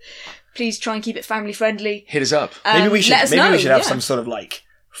dirty with, please try and keep it family friendly. hit us up. Maybe we should. Let us Maybe know, we should have yeah. some sort of like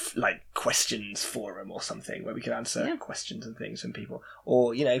questions forum or something where we can answer questions and things from people.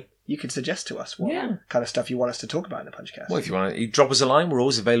 Or you could suggest to us what kind of stuff you want us to talk about in the Punchcast. Well, if you want to drop us a line, we're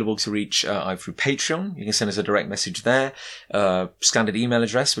always available to reach either through Patreon. You can send us a direct message there. Standard email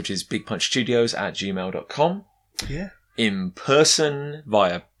address, which is bigpunchstudios@gmail.com. Yeah. In person,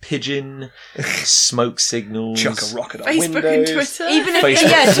 via pigeon, smoke signals. Chuck a rocket on Facebook windows. and Twitter. Even if,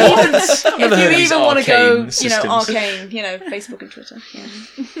 Facebook. if Never heard you of these even want to go, arcane systems. arcane, Facebook and Twitter. Yeah.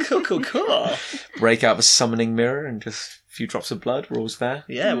 Cool. Break out the summoning mirror and just a few drops of blood. We're always there.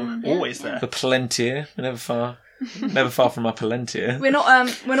 Yeah, we're always there. The Palantir. We're never far from our Palantir. We're not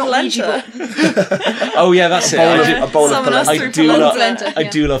Ouija board. Oh yeah, that's it. A bowl of Summon us polenta. through I do love. Polenta, I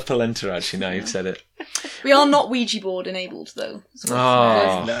yeah. do love Polenta. Actually, now you've said it. We are not Ouija board enabled though. It's worth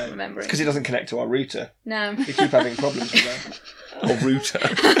Oh. No, remembering. because it doesn't connect to our router. No. We keep having problems with that. Or router.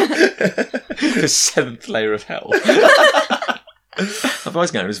 The 7th layer of hell. I've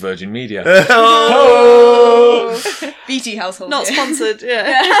always known it as Virgin Media. BT household. Not yeah. sponsored,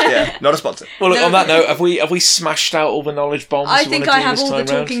 Yeah, not a sponsor. Well, look, No. on that note, have we smashed out all the knowledge bombs? I we think wanna I do have this all the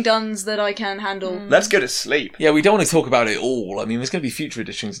time round? talking duns that I can handle. Let's go to sleep. Yeah, we don't want to talk about it all. I mean, there's going to be future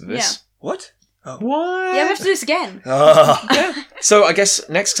editions of this. What? What? Yeah, we have to do this again. So I guess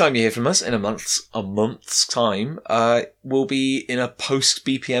next time you hear from us in a month's time, we'll be in a post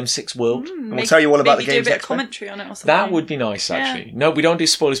BPM 6 world. And we'll tell you all about the maybe games do a bit next of week. commentary on it or something. That would be nice, actually. No, we don't do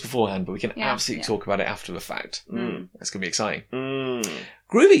spoilers beforehand, but we can Yeah, absolutely yeah. talk about it after the fact. That's going to be exciting. Mm.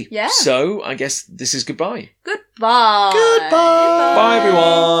 Groovy. Yeah. So I guess this is goodbye. Goodbye. Bye,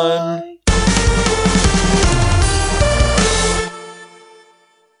 everyone.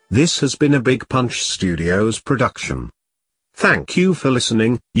 This has been a Big Punch Studios production. Thank you for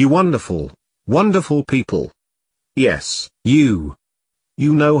listening, you wonderful, wonderful people. Yes, you.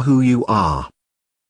 You know who you are.